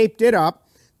also taped it up.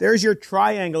 There's your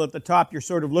triangle at the top you're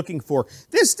sort of looking for.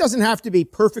 This doesn't have to be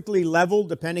perfectly level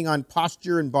depending on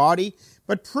posture and body,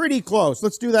 but pretty close.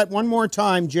 Let's do that one more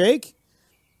time, Jake.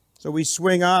 So we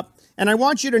swing up. And I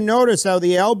want you to notice how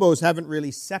the elbows haven't really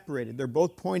separated. They're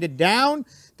both pointed down.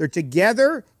 They're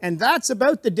together. And that's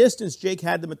about the distance Jake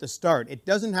had them at the start. It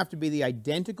doesn't have to be the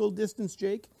identical distance,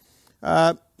 Jake.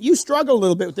 You struggle a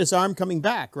little bit with this arm coming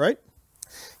back, right?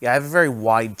 Yeah, I have a very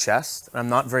wide chest, and I'm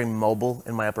not very mobile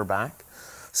in my upper back.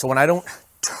 So when I don't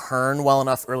turn well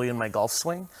enough early in my golf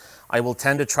swing, I will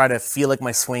tend to try to feel like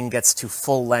my swing gets to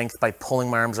full length by pulling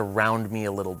my arms around me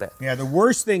a little bit. Yeah, the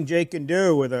worst thing Jake can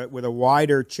do with a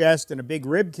wider chest and a big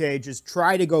rib cage is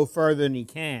try to go farther than he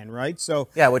can, right? So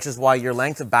yeah, which is why your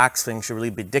length of backswing should really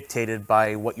be dictated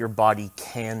by what your body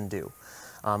can do.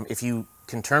 If you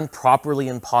can turn properly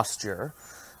in posture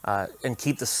and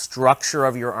keep the structure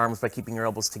of your arms by keeping your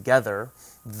elbows together,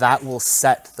 that will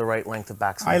set the right length of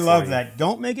backswing. I love that.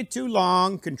 Don't make it too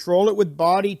long. Control it with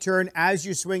body turn as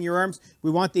you swing your arms. We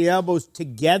want the elbows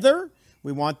together.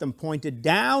 We want them pointed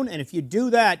down. And if you do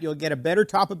that, you'll get a better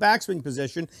top of backswing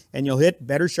position and you'll hit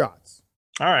better shots.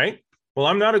 All right. Well,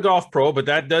 I'm not a golf pro, but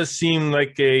that does seem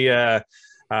like a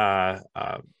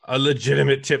a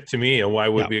legitimate tip to me, and why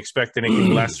would Yeah. we expect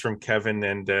anything less from Kevin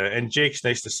and Jake's?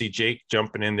 Nice to see Jake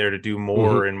jumping in there to do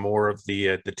more and more of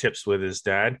the tips with his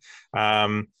dad.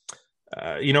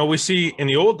 We see in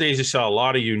the old days, you saw a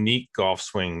lot of unique golf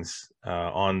swings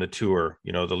on the tour.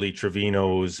 The Lee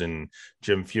Trevinos and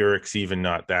Jim Furyk's, even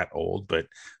not that old, but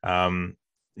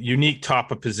unique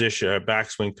top of position,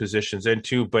 backswing positions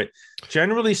into. But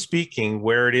generally speaking,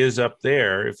 where it is up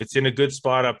there, if it's in a good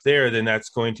spot up there, then that's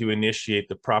going to initiate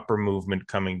the proper movement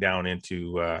coming down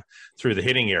into through the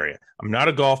hitting area. I'm not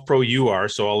a golf pro, you are,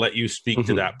 so I'll let you speak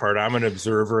to that part. I'm an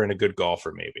observer and a good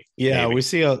golfer, maybe. Yeah,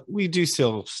 we do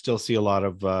still see a lot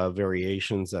of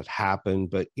variations that happen,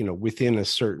 but within a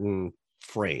certain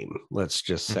frame, let's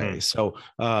just say. So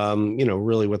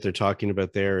really what they're talking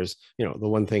about there is, the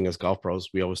one thing as golf pros,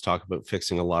 we always talk about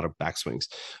fixing a lot of backswings.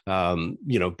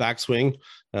 Backswing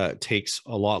takes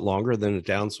a lot longer than a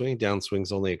downswing.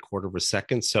 Downswing's only a quarter of a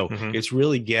second. So it's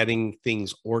really getting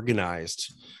things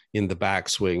organized in the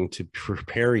backswing to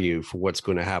prepare you for what's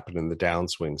going to happen in the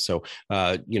downswing. So,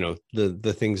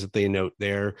 the things that they note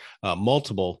there,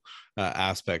 multiple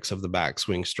aspects of the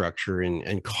backswing structure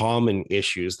and common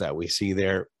issues that we see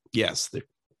there. Yes,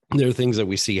 there are things that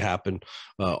we see happen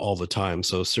all the time.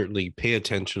 So certainly pay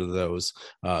attention to those.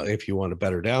 If you want a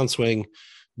better downswing,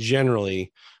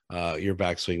 generally your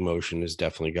backswing motion has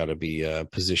definitely got to be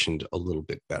positioned a little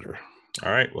bit better.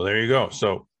 All right. Well, there you go.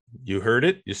 So you heard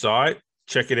it, you saw it.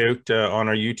 Check it out on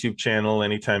our YouTube channel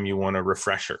anytime you want a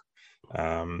refresher.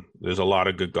 There's a lot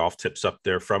of good golf tips up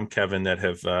there from Kevin that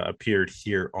have appeared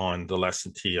here on the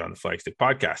Lesson T on the Flagstick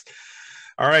podcast.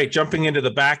 All right, jumping into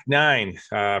the back nine,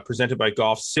 presented by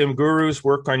Golf Sim Gurus.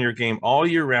 Work on your game all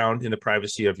year round in the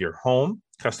privacy of your home.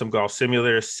 Custom golf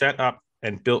simulators set up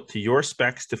and built to your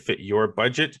specs to fit your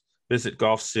budget. Visit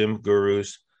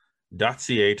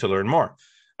golfsimgurus.ca to learn more.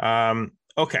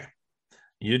 Okay,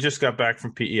 you just got back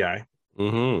from PEI.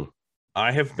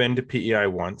 I have been to PEI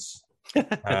once.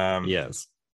 Yes.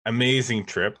 Amazing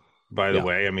trip, by the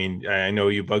way. I mean, I know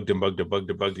you bugged him.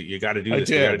 You got to do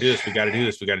this. We got to do this. We got to do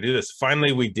this. We got to do this.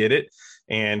 Finally, we did it.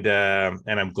 And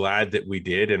I'm glad that we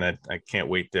did. And I can't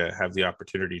wait to have the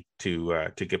opportunity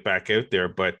to get back out there.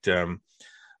 But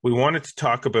we wanted to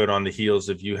talk about, on the heels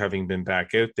of you having been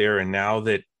back out there, and now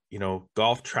that,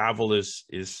 golf travel is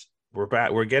we're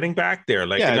geting back there.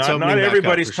 Like, not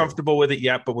everybody's comfortable with it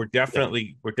yet, but we're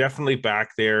definitely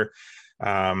back there.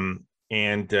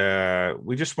 And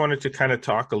we just wanted to kind of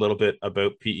talk a little bit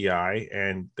about PEI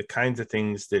and the kinds of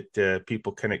things that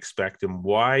people can expect, and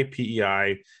why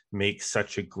PEI makes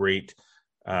such a great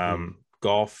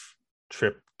golf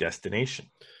trip destination.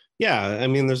 Yeah, I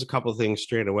mean, there's a couple of things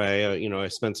straight away. I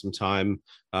spent some time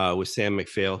with Sam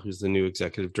McPhail, who's the new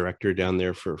executive director down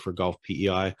there for Golf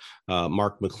PEI.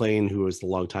 Mark McLean, who was the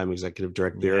longtime executive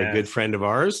director, a good friend of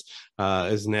ours,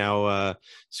 is now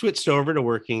switched over to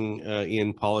working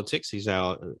in politics. He's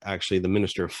now actually the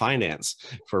Minister of Finance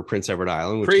for Prince Edward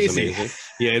Island, which is amazing.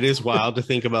 Yeah, it is wild to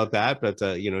think about that, but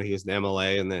he was an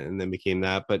MLA and then became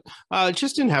that. But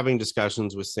just in having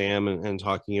discussions with Sam and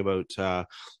talking about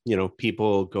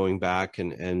people going back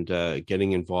and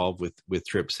getting involved with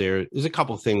trips there's a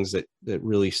couple of things that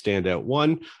really stand out.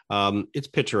 One, it's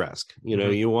picturesque.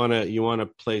 You want a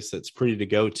place that's pretty to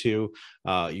go to.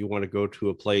 You want to go to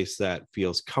a place that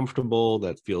feels comfortable,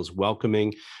 that feels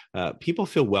welcoming. People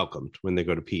feel welcomed when they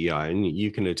go to PEI, and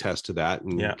you can attest to that,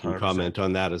 and you can 100%. Comment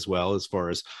on that as well, as far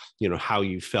as how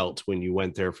you felt when you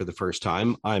went there for the first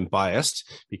time. I'm biased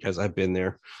because I've been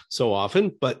there so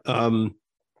often, but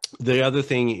the other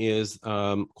thing is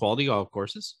quality golf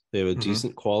courses. They have a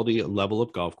decent quality level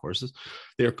of golf courses.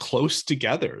 They're close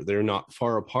together. They're not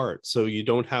far apart. So you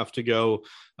don't have to go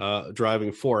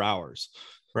driving 4 hours.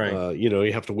 Right.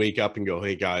 You have to wake up and go,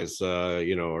 hey guys,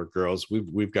 or girls,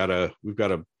 we've got a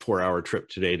 4-hour trip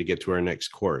today to get to our next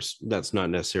course. That's not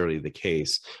necessarily the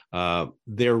case.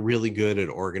 They're really good at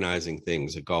organizing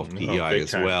things at Golf PEI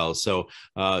as well. So,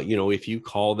 if you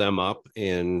call them up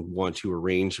and want to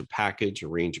arrange a package,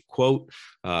 arrange a quote,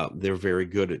 they're very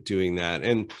good at doing that.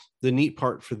 And the neat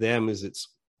part for them is it's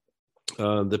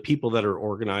the people that are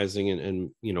organizing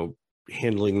and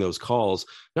handling those calls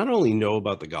not only know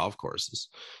about the golf courses,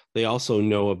 they also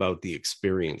know about the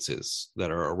experiences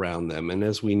that are around them. And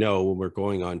as we know, when we're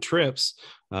going on trips,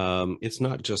 it's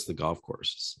not just the golf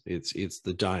courses. It's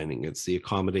the dining, it's the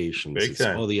accommodations, Big it's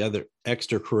time. all the other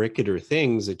extracurricular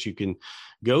things that you can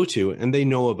go to, and they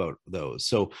know about those.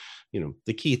 So,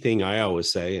 the key thing I always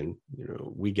say, and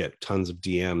we get tons of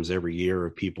DMs every year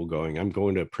of people going, I'm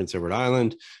going to Prince Edward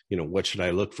Island, what should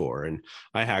I look for? And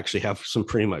I actually have some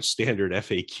pretty much standard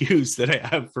FAQs that I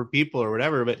have for people or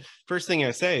whatever. But first thing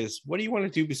I say is, what do you want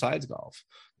to do besides golf?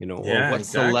 Or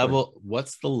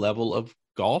what's the level of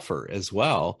golfer as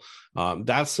well?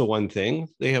 That's the one thing.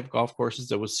 They have golf courses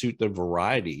that would suit the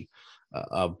variety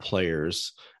of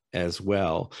players as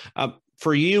well.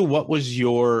 For you, what was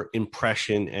your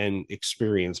impression and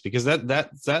experience? Because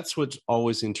that's what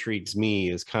always intrigues me,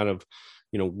 is kind of,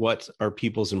 what are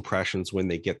people's impressions when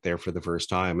they get there for the first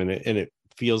time? And it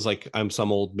feels like I'm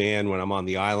some old man when I'm on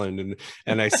the island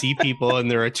and I see people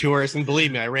and they're a tourist. And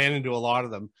believe me, I ran into a lot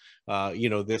of them,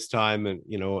 this time. And,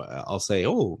 I'll say,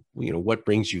 oh, what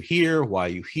brings you here? Why are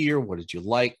you here? What did you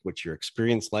like? What's your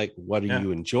experience like? What are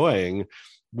you enjoying?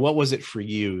 What was it for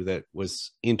you that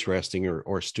was interesting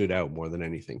or stood out more than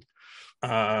anything?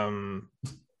 The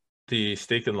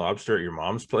steak and lobster at your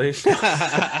mom's place.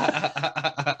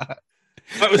 That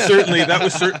was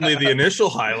certainly the initial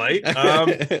highlight.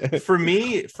 For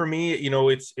me,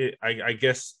 I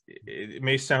guess it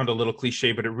may sound a little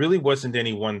cliche, but it really wasn't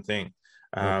any one thing.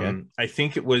 I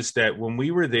think it was that when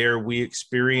we were there, we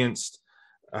experienced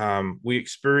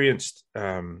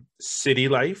city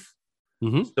life.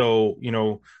 Mm-hmm.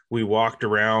 So, we walked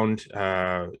around,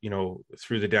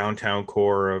 through the downtown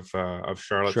core of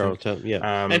Charlottetown.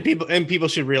 Yeah. And people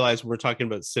should realize we're talking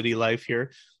about city life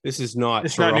here. This is not.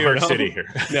 It's not New York City here.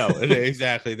 No,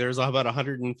 exactly. There's about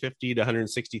 150 to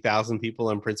 160,000 people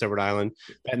on Prince Edward Island.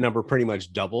 That number pretty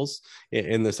much doubles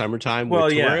in the summertime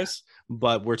with tourists.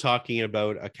 But we're talking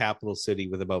about a capital city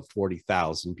with about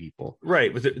 40,000 people.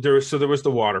 Right. There was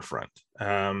the waterfront.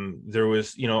 There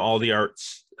was, all the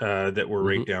arts that were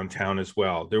right downtown as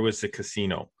well. There was the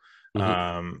casino.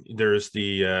 There's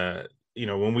the,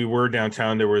 when we were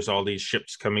downtown, there was all these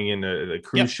ships coming in, the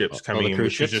cruise ships coming in,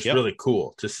 which was just really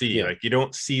cool to see. Yeah. Like, you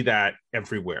don't see that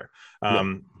everywhere.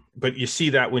 But you see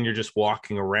that when you're just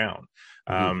walking around.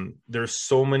 There's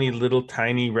so many little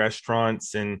tiny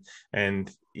restaurants and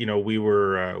we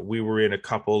were in a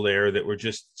couple there that were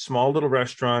just small little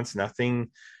restaurants, nothing.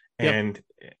 And,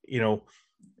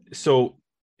 so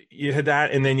you had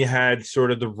that, and then you had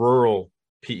sort of the rural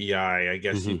PEI, I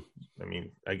guess.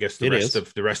 I guess the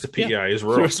rest of PEI is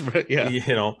rural,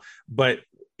 but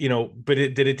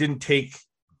it didn't take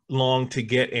long to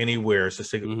get anywhere. So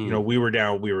we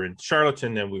were in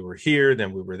Charlottetown, then we were here,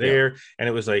 then we were there, and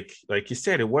it was like you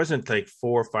said, it wasn't like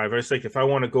 4 or 5 hours. Like, if I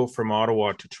want to go from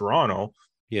Ottawa to Toronto,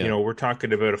 we're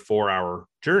talking about a 4-hour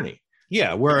journey.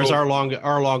 Yeah, whereas our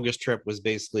longest trip was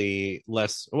basically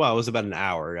less. Well, it was about an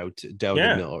hour down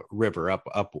the Mill River,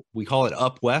 up. We call it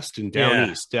up west and down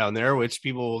east down there, which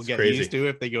people will get used to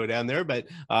if they go down there. But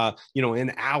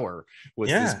an hour was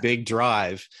this big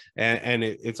drive, and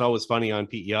it's always funny on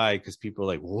PEI because people are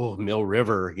like, "Whoa, Mill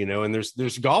River," and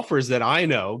there's golfers that I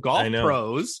know,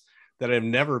 pros that have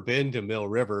never been to Mill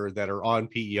River that are on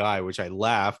PEI, which I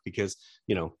laugh because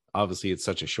obviously it's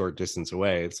such a short distance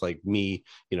away. It's like me,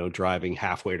 driving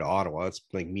halfway to Ottawa. It's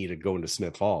like me to go into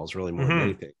Smith Falls, really, more than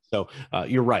anything. So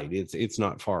you're right. It's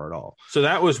not far at all. So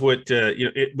that was what,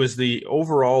 it was the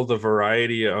overall, the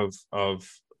variety of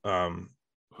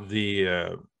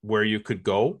the where you could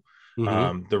go.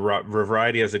 The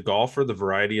variety as a golfer, the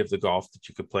variety of the golf that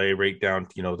you could play right down,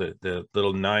 the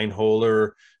little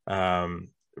 9-holer,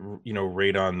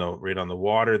 right on the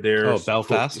water there. Oh,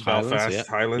 Belfast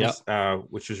Highlands,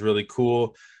 which was really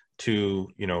cool, to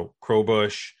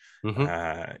Crowbush,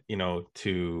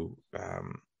 to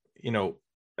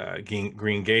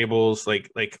Green Gables,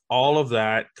 like all of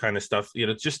that kind of stuff.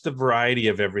 Just the variety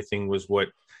of everything was what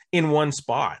in one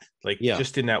spot,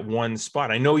 just in that one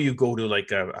spot. I know you go to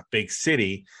like a big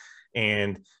city,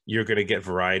 and you're going to get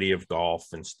variety of golf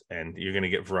and you're going to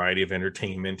get variety of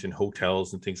entertainment and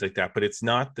hotels and things like that, but it's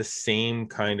not the same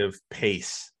kind of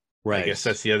pace. Right. I guess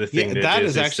that's the other thing. That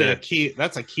is actually a key.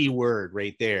 That's a key word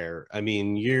right there. I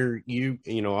mean, you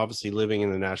obviously living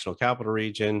in the National Capital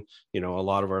Region, a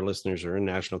lot of our listeners are in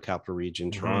National Capital Region,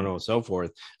 Toronto, and so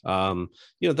forth.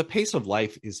 The pace of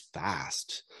life is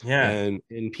fast. Yeah. And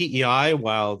in PEI,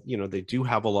 while, they do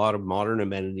have a lot of modern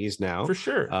amenities now, for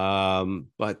sure.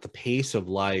 But the pace of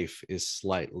life is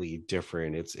slightly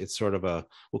different. It's sort of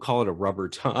we'll call it a rubber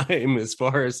time as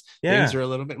far as things are a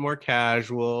little bit more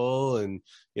casual, and,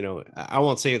 I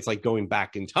won't say it's like going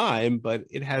back in time, but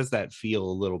it has that feel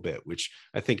a little bit, which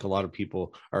I think a lot of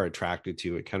people are attracted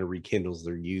to. It kind of rekindles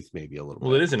their youth maybe a little bit.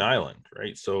 Well, it is an island,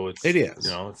 right? So it is,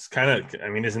 it's kind of, I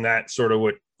mean, isn't that sort of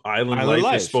what island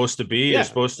life is supposed to be? You're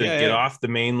supposed to get off the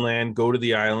mainland, go to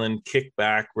the island, kick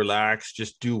back, relax,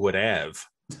 just do whatever.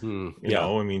 You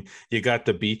know, I mean, you got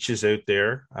the beaches out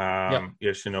there.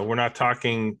 Yes, we're not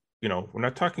talking,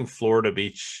 Florida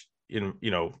beach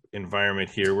environment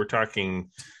here. We're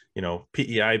talking,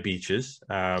 PEI beaches.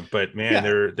 But man,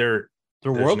 they're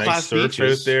world-class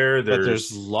beaches out there. But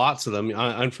there's lots of them.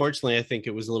 Unfortunately, I think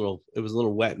it was a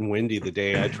little wet and windy the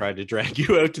day I tried to drag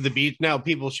you out to the beach. Now,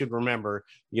 people should remember,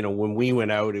 when we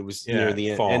went out, it was near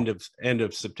the end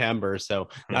of September, so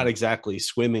not exactly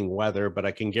swimming weather. But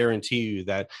I can guarantee you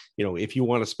that if you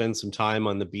want to spend some time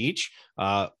on the beach,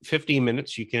 15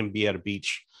 minutes you can be at a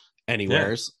beach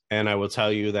anywheres. And I will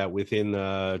tell you that within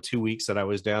 2 weeks that I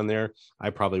was down there, I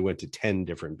probably went to 10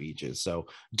 different beaches. So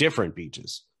different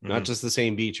beaches, not just the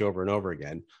same beach over and over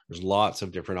again. There's lots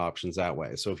of different options that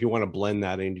way. So if you want to blend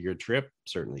that into your trip,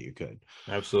 certainly you could.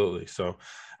 Absolutely. So,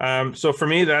 so for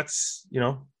me, that's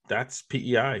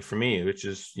PEI for me, which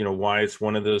is, why it's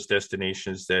one of those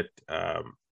destinations that,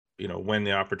 when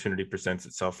the opportunity presents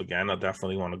itself again, I'll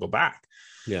definitely want to go back.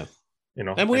 Yeah.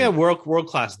 And we have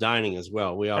world-class dining as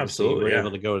well. We obviously were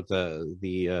able to go to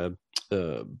the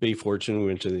Bay Fortune. We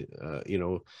went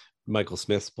to Michael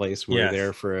Smith's place. We were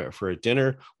there for a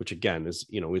dinner, which again is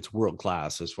it's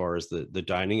world-class as far as the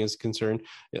dining is concerned.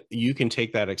 You can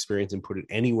take that experience and put it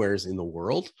anywhere in the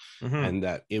world, and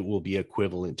that it will be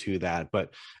equivalent to that.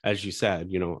 But as you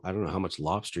said, I don't know how much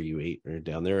lobster you ate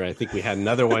down there. I think we had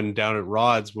another one down at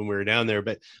Rod's when we were down there,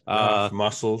 but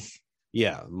mussels.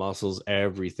 Yeah, mussels,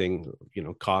 everything,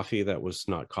 coffee that was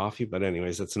not coffee, but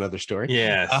anyways, that's another story.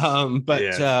 Yes.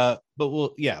 But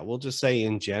we'll just say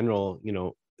in general,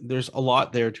 there's a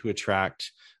lot there to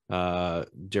attract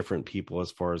different people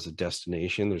as far as a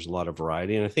destination. There's a lot of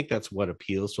variety, and I think that's what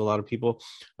appeals to a lot of people.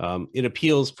 It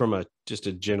appeals from just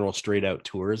a general straight out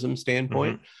tourism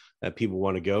standpoint. That people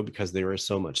want to go because there is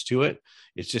so much to it.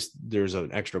 It's just there's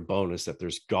an extra bonus that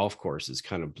there's golf courses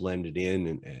kind of blended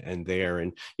in and there.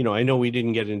 And I know we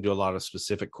didn't get into a lot of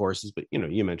specific courses, but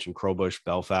you mentioned Crowbush,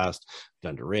 Belfast,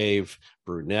 Dunderave,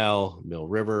 Brunel, Mill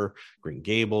River, Green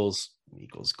Gables,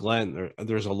 Eagles Glen.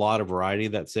 There's a lot of variety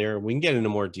that's there. We can get into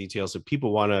more details if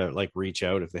people want to reach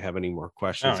out if they have any more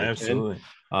questions. Oh, absolutely.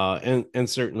 And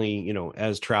certainly,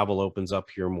 as travel opens up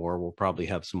here more, we'll probably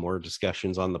have some more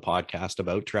discussions on the podcast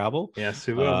about travel. Yes,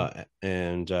 we will.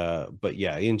 But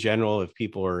yeah, in general, if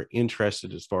people are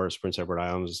interested as far as Prince Edward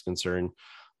Island is concerned,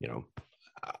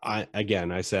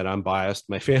 I said I'm biased.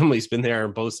 My family's been there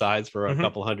on both sides for a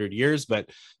couple hundred years, but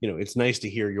it's nice to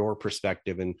hear your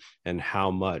perspective and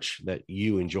how much that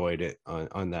you enjoyed it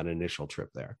on that initial trip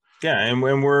there. Yeah, and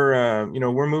when we're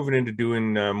moving into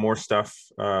doing more stuff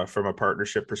from a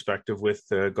partnership perspective with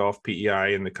Golf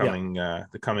PEI in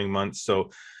the coming months.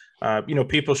 So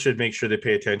people should make sure they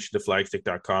pay attention to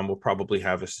flagstick.com. We'll probably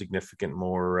have a significant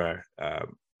more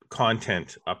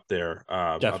content up there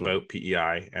about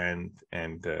PEI and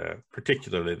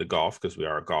particularly the golf, because we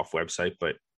are a golf website,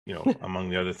 but among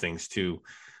the other things too,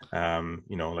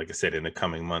 like I said, in the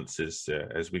coming months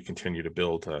as we continue to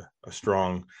build a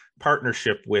strong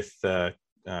partnership with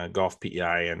Golf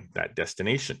PEI and that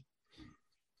destination.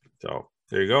 So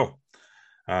there you go.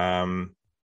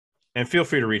 And feel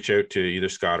free to reach out to either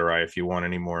Scott or I if you want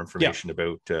any more information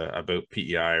about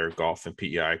PEI or golf and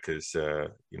PEI, because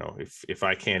if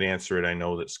I can't answer it, I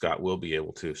know that Scott will be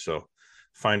able to. So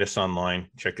find us online,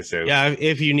 check us out. Yeah,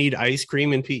 if you need ice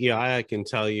cream in PEI, I can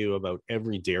tell you about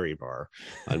every dairy bar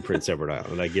on Prince Edward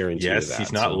Island. I guarantee you that. Yes,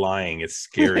 he's not lying. It's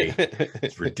scary.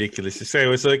 It's ridiculous to say. It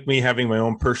was like me having my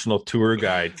own personal tour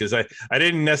guide, because I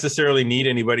didn't necessarily need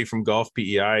anybody from Golf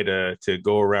PEI to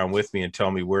go around with me and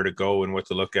tell me where to go and what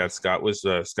to look at. Scott was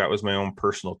my own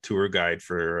personal tour guide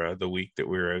for the week that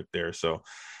we were out there. So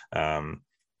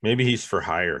maybe he's for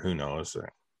hire. Who knows?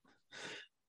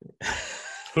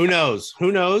 Who knows?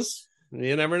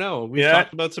 You never know. We've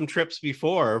talked about some trips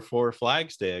before for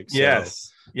Flagstick. So,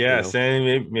 yes.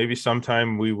 And maybe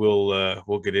sometime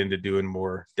we'll get into doing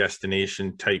more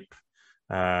destination type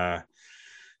avenues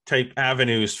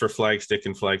for Flagstick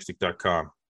and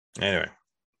flagstick.com. Anyway,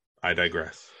 I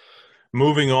digress.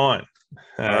 Moving on.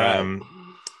 We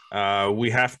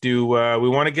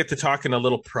want to get to talking a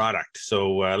little product.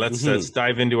 So let's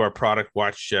dive into our product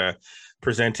watch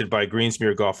presented by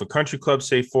Greensmere Golf and Country Club.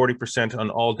 Save 40%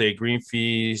 on all-day green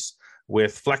fees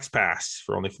with FlexPass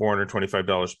for only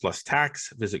 $425 plus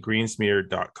tax. Visit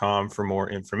greensmere.com for more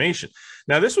information.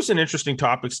 Now, this was an interesting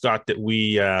topic, Scott, that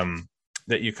we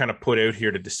that you kind of put out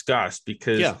here to discuss,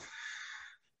 because Yeah.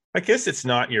 I guess it's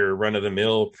not your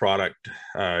run-of-the-mill product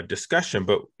discussion,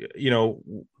 but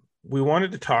we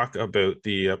wanted to talk about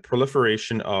the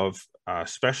proliferation of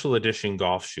special edition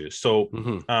golf shoes. So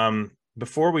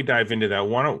before we dive into that,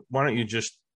 why don't you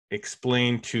just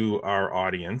explain to our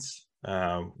audience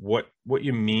what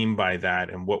you mean by that,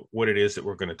 and what it is that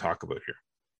we're going to talk about here.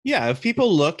 Yeah, if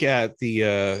people look at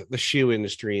the shoe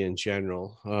industry in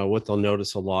general, what they'll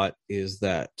notice a lot is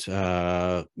that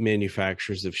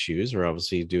manufacturers of shoes are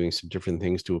obviously doing some different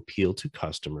things to appeal to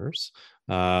customers.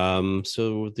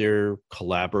 So they're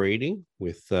collaborating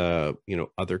with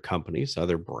other companies,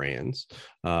 other brands.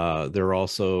 They're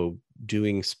also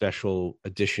doing special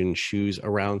edition shoes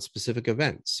around specific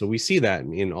events. So we see that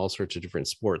in all sorts of different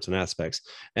sports and aspects,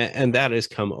 and that has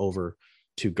come over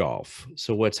to golf.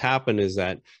 So what's happened is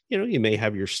that, you may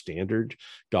have your standard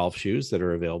golf shoes that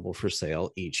are available for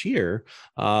sale each year,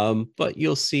 but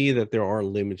you'll see that there are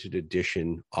limited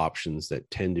edition options that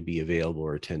tend to be available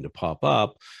or tend to pop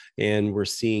up. And we're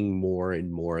seeing more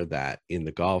and more of that in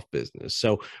the golf business.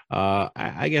 So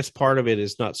I guess part of it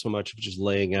is not so much of just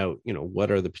laying out, what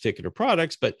are the particular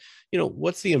products, but,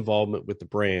 what's the involvement with the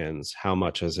brands? How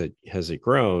much has it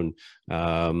grown?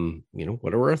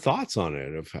 What are our thoughts on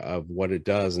it of what it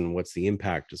does and what's the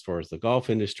impact as far as the golf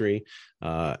industry,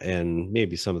 and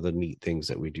maybe some of the neat things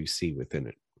that we do see within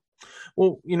it.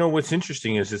 Well, what's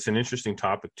interesting is it's an interesting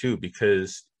topic too,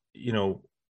 because,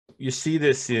 you see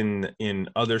this in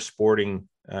other sporting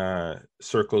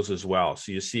circles as well.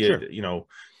 So you see it,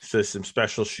 so some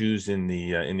special shoes in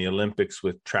the Olympics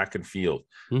with track and field.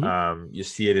 You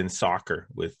see it in soccer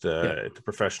with at the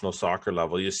professional soccer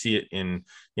level. You see it in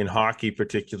hockey,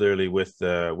 particularly with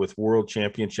world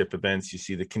championship events. You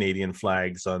see the Canadian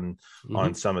flags on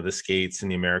some of the skates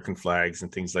and the American flags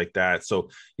and things like that. So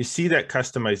you see that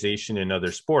customization in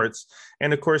other sports,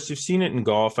 and of course you've seen it in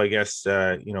golf. I guess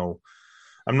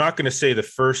I'm not going to say the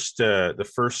first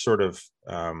sort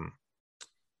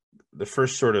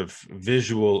of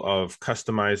visual of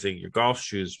customizing your golf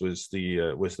shoes was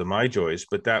the MyJoys,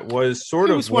 but that was sort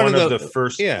of one of the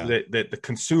first that the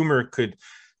consumer could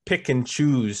pick and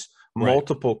choose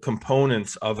multiple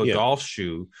components of a golf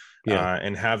shoe.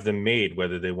 And have them made,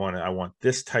 whether they I want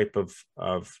this type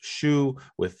of shoe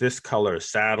with this color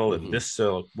saddle and this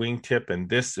wingtip and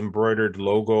this embroidered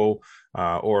logo,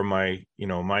 or my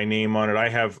name on it. I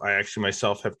actually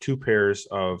myself have two pairs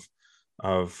of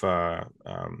MyJoys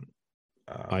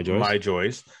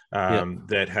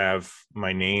that have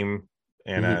my name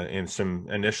and some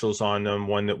initials on them.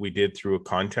 One that we did through a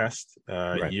contest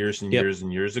years and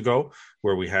years ago,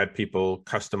 where we had people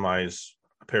customize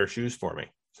a pair of shoes for me.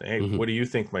 Say, hey, what do you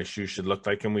think my shoes should look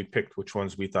like? And we picked which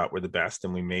ones we thought were the best,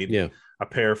 and we made a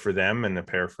pair for them and a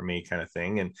pair for me, kind of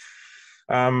thing. And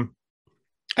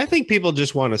I think people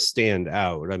just want to stand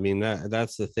out. I mean,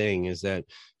 that's the thing, is that,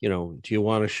 do you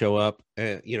want to show up,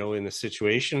 in a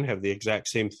situation, have the exact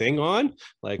same thing on?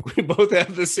 Like, we both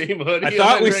have the same hoodie. I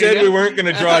thought we said we weren't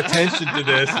going to draw attention to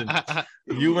this, and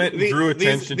you went and drew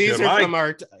attention to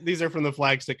it. These are from the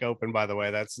Flagstick Open, by the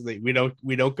way.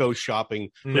 We don't go shopping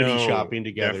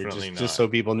together, just so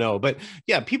people know. But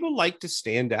yeah, people like to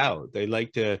stand out. They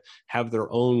like to have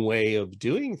their own way of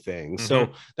doing things. So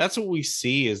that's what we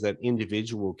see, is that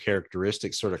individual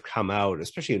characteristics sort of come out,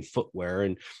 especially in footwear.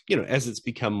 And, as it's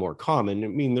become more common, I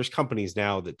mean, there's companies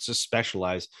now that just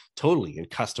specialize totally in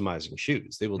customizing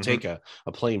shoes. They will take a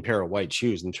plain pair of white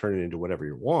shoes and turn it into whatever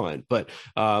you want. But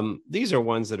these are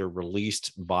ones that are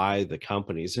released by the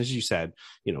companies. As you said,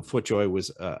 FootJoy was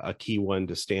a key one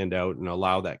to stand out and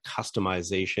allow that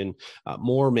customization.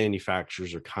 More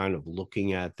manufacturers are kind of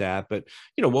looking at that. But,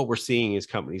 what we're seeing is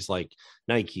companies like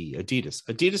Nike, Adidas.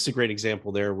 Adidas is a great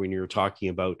example there when you're talking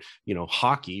about,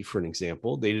 hockey, for an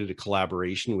example. They did a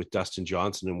collaboration with Dustin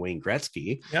Johnson and Wayne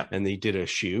Gretzky, and they did a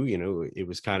shoe. It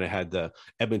was kind of had the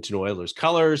Edmonton Oilers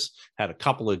colors, had a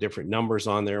couple of different numbers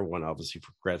on there, one obviously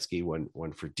for Gretzky, one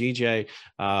for DJ.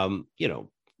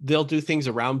 They'll do things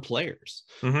around players.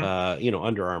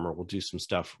 Under Armour will do some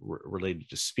stuff related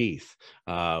to Spieth.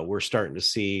 We're starting to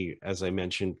see, as I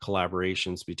mentioned,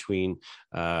 collaborations between,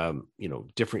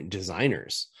 different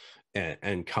designers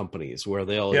and companies, where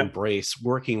they'll embrace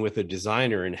working with a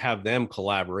designer and have them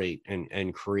collaborate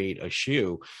and create a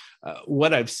shoe.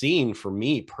 What I've seen, for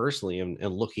me personally,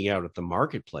 and looking out at the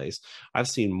marketplace, I've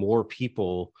seen more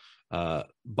people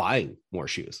buying more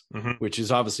shoes, which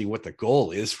is obviously what the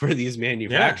goal is for these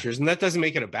manufacturers. And that doesn't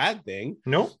make it a bad thing.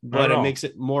 No, but it makes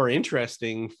it more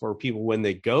interesting for people when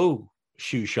they go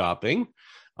shoe shopping,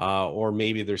 or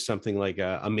maybe there's something like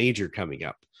a major coming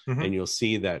up. and you'll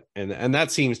see that, and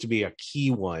that seems to be a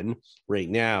key one right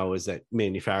now, is that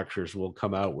manufacturers will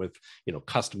come out with, you know,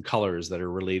 custom colors that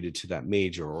are related to that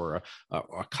major, or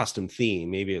a custom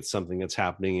theme. Maybe it's something that's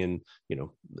happening in, you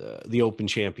know, the Open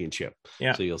Championship.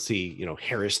 Yeah. So you'll see, you know,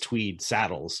 Harris tweed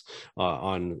saddles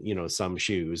on, you know, some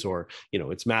shoes, or, you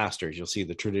know, it's Masters. You'll see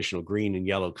the traditional green and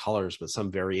yellow colors, but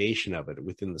some variation of it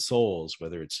within the soles,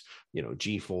 whether it's, you know,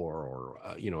 G4 or,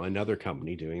 you know, another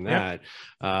company doing that.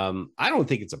 I don't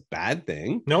think it's a bad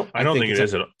thing. No, I don't think it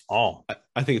is at all.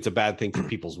 I think it's a bad thing for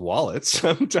people's wallets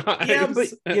sometimes. Yeah, but,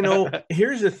 you know,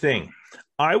 here's the thing.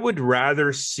 I would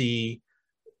rather see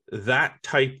that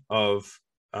type of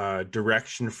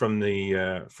direction from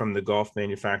the golf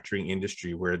manufacturing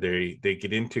industry, where they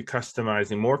get into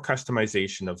customizing, more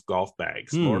customization of golf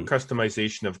bags, more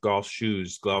customization of golf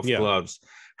shoes, golf gloves,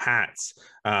 hats,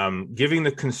 giving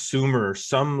the consumer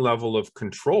some level of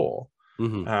control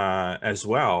as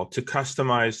well, to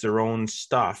customize their own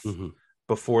stuff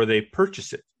before they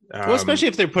purchase it. Well, especially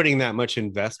if they're putting that much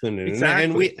investment in it.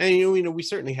 And you know, we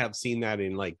certainly have seen that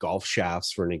in like golf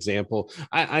shafts, for an example.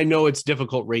 I know it's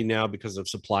difficult right now because of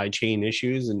supply chain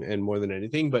issues and more than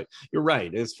anything, but you're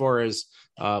right. As far as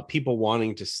people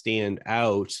wanting to stand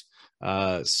out,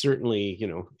 certainly, you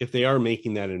know, if they are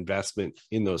making that investment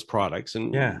in those products,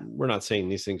 and we're not saying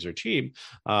these things are cheap,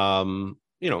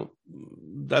 you know,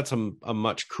 that's a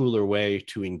much cooler way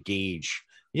to engage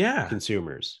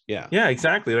consumers. Yeah,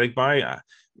 exactly. Like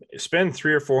spend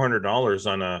 $300 or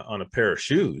 $400 on a pair of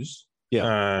shoes.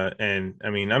 And I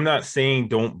mean, I'm not saying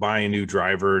don't buy a new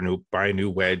driver, buy a new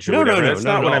wedge or whatever. That's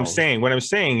not what I'm saying. What I'm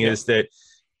saying is that,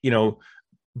 you know,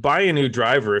 buy a new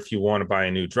driver if you want to buy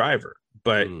a new driver.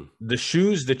 But the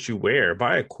shoes that you wear,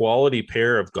 buy a quality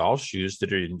pair of golf shoes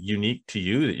that are unique to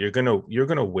you, that you're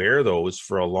gonna wear those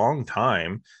for a long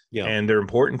time, and they're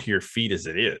important to your feet as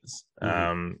it is.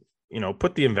 You know,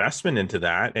 put the investment into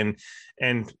that,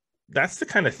 and that's the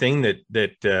kind of thing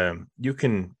that you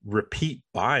can repeat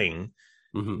buying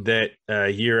that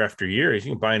year after year. You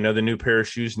can buy another new pair of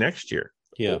shoes next year.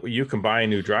 You can buy a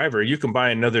new driver. You can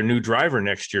buy another new driver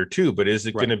next year too. But is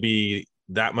it going to be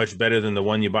that much better than the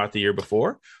one you bought the year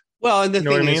before? Well, and the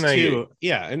thing is too,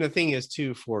 and the thing is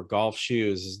too, for golf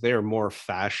shoes, is they're more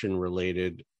fashion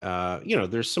related. You know,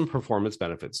 there's some performance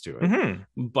benefits to it,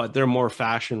 but they're more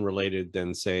fashion related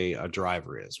than, say, a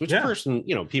driver is, which person,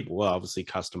 you know, people will obviously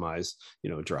customize, you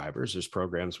know, drivers. There's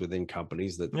programs within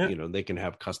companies that, you know, they can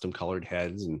have custom colored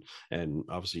heads and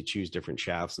obviously choose different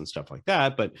shafts and stuff like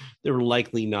that, but they're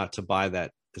likely not to buy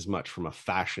that as much from a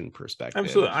fashion perspective.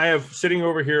 Absolutely. I have, sitting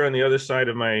over here on the other side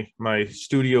of my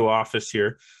studio office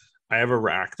here, I have a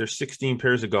rack. There's 16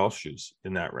 pairs of golf shoes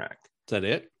in that rack. Is that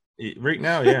it? Right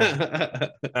now, yeah.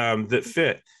 That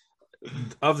fit.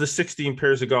 Of the 16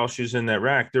 pairs of golf shoes in that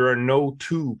rack, there are no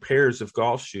 2 pairs of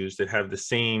golf shoes that have the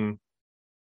same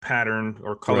pattern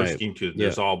or color scheme to it.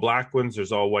 There's all black ones,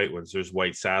 there's all white ones, there's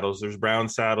white saddles, there's brown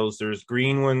saddles, there's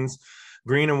green ones,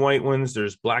 green and white ones,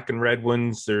 there's black and red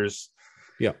ones, there's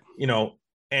you know,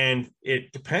 and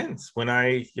it depends. When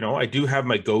I do have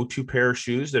my go-to pair of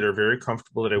shoes that are very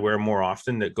comfortable, that I wear more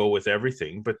often, that go with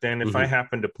everything. But then if I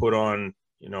happen to put on,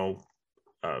 you know,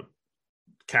 a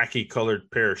khaki colored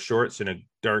pair of shorts and a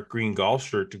dark green golf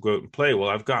shirt to go out and play, well,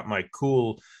 I've got my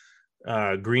cool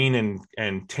green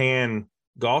and tan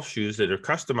golf shoes that are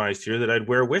customized here that I'd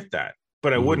wear with that.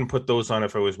 But I wouldn't put those on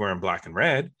if I was wearing black and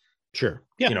red. Sure.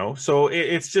 Yeah. You know, so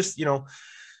it's just, you know,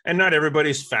 and not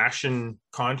everybody's fashion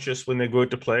conscious when they go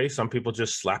out to play. Some people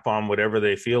just slap on whatever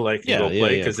they feel like and go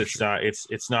play, because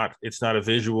it's not a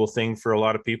visual thing for a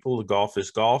lot of people. The golf is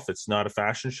golf. It's not a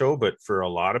fashion show, but for a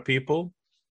lot of people,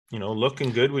 you know, looking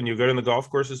good when you go to the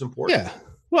golf course is important. Yeah.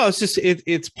 Well, it's just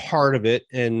it's part of it,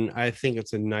 and I think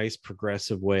it's a nice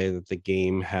progressive way that the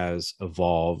game has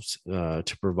evolved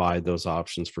to provide those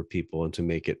options for people and to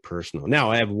make it personal. Now,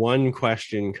 I have one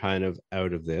question kind of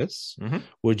out of this.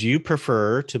 Would you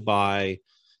prefer to buy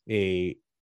a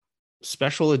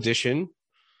special edition,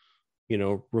 you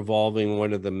know, revolving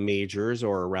one of the majors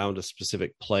or around a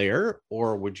specific player,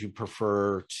 or would you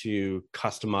prefer to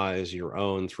customize your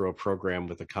own through a program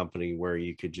with a company where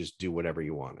you could just do whatever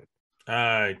you wanted?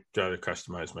 I'd rather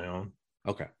customize my own.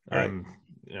 Okay. You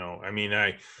know, I mean,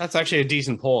 that's actually a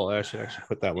decent poll. I should actually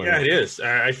put that one. Yeah, it is.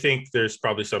 I think there's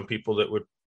probably some people that would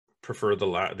prefer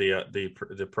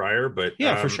the prior, but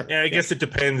yeah, for sure. Yeah, I guess it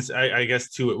depends. I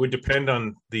guess too, it would depend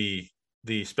on the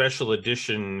special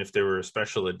edition. If they were a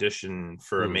special edition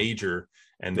for a major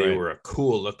and they were a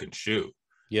cool looking shoe,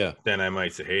 then I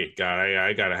might say, hey, God,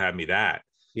 I gotta have me that.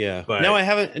 Yeah. But I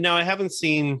haven't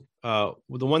seen the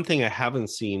one thing I haven't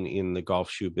seen in the golf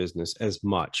shoe business as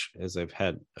much as I've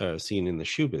had seen in the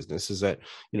shoe business is that,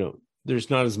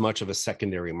 there's not as much of a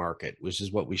secondary market, which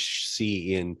is what we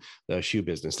see in the shoe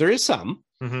business. There is some.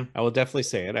 I will definitely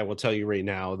say it. I will tell you right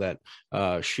now that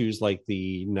shoes like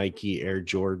the Nike Air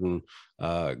Jordan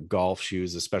golf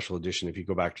shoes, a special edition, if you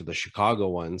go back to the Chicago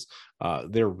ones,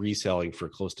 they're reselling for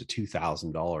close to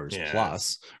 $2,000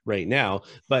 plus right now.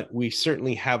 But we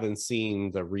certainly haven't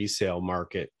seen the resale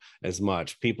market as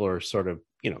much. People are sort of,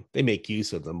 they make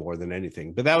use of them more than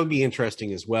anything. But that would be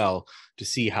interesting as well to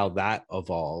see how that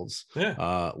evolves.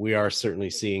 We are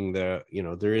certainly seeing there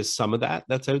is some of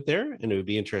that's out there, and it would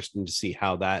be interesting to see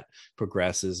how that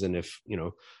progresses, and if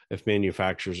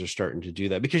manufacturers are starting to do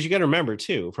that, because you got to remember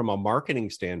too, from a marketing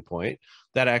standpoint,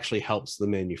 that actually helps the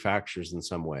manufacturers in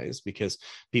some ways, because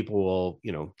people will,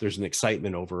 there's an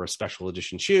excitement over a special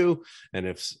edition shoe. And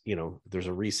if, there's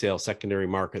a resale secondary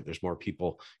market, there's more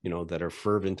people, that are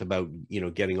fervent about,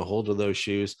 getting a hold of those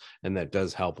shoes. And that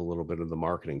does help a little bit of the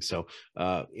marketing. So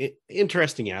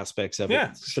interesting aspects of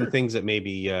it. Some things that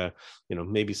maybe,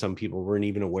 maybe some people weren't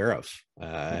even aware of.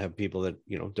 I have people that,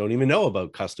 don't even know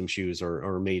about custom shoes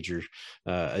or major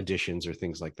additions or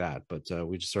things like that. But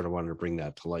we just sort of wanted to bring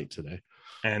that to light today.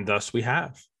 And thus we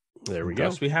have. There we go.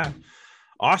 Thus we have.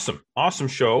 Awesome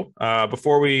show.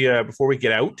 Before we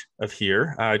get out of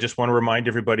here, I just want to remind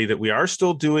everybody that we are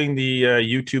still doing the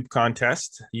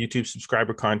YouTube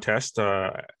subscriber contest.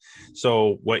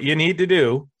 So what you need to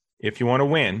do if you want to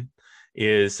win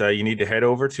is you need to head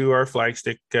over to our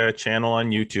Flagstick channel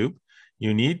on YouTube.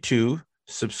 You need to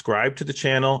subscribe to the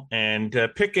channel and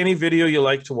pick any video you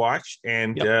like to watch,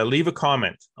 and leave a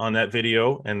comment on that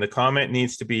video. And the comment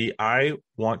needs to be, I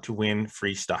want to win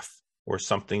free stuff, or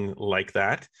something like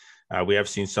that. We have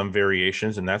seen some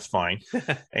variations, and that's fine.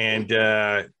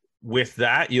 And with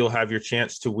that, you'll have your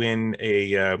chance to win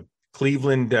a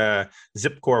Cleveland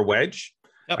Zipcore wedge,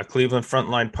 a Cleveland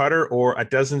Frontline putter, or a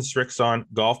dozen Srixon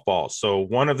golf balls. So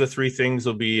one of the three things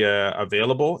will be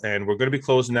available, and we're going to be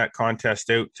closing that contest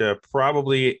out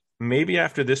probably maybe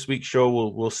after this week's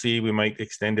show. We'll see. We might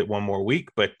extend it one more week,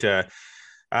 but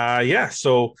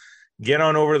so get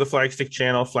on over to the Flagstick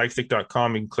channel,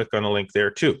 flagstick.com. You can click on the link there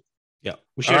too. Yeah.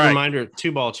 We should reminder,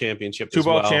 2-ball championship.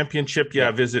 Championship. Yeah.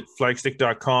 Visit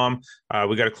flagstick.com.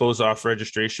 We got to close off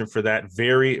registration for that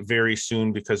very, very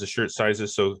soon because of shirt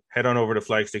sizes. So head on over to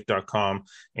flagstick.com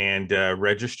and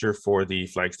register for the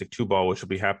Flagstick 2-ball, which will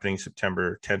be happening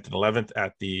September 10th and 11th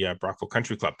at the Brockville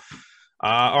Country Club.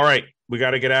 All right. We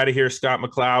got to get out of here. Scott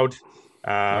McLeod.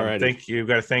 Thank you.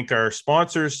 Got to thank our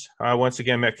sponsors once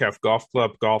again: Metcalf Golf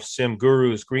Club, Golf Sim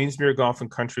Gurus, Greensmere Golf and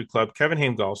Country Club, Kevin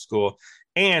Haim Golf School,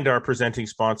 and our presenting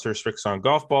sponsor, Srixon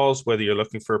Golf Balls. Whether you're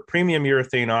looking for a premium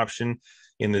urethane option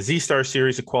in the Z-Star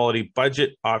series, a quality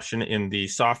budget option in the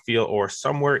soft feel, or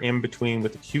somewhere in between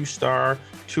with the Q-Star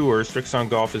Tour, Srixon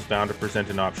Golf is bound to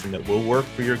present an option that will work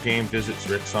for your game. Visit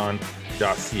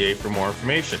srixon.ca for more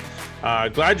information.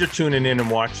 Glad you're tuning in and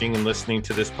watching and listening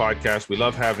to this podcast. We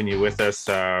love having you with us.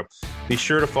 Be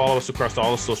sure to follow us across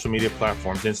all the social media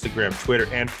platforms, Instagram, Twitter,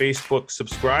 and Facebook.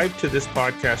 Subscribe to this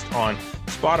podcast on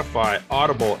Spotify,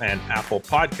 Audible, and Apple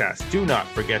Podcasts. Do not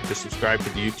forget to subscribe to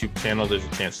the YouTube channel. There's a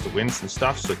chance to win some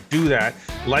stuff, so do that.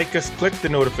 Like us, click the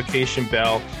notification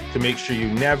bell to make sure you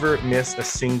never miss a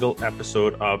single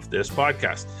episode of this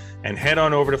podcast. And head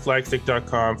on over to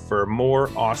flagstick.com for more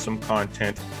awesome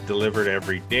content delivered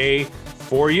every day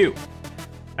for you.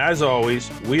 As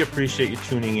always, we appreciate you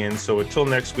tuning in. So until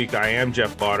next week, I am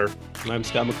Jeff Botter. I'm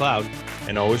Scott McLeod.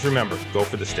 And always remember, go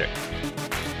for the stick.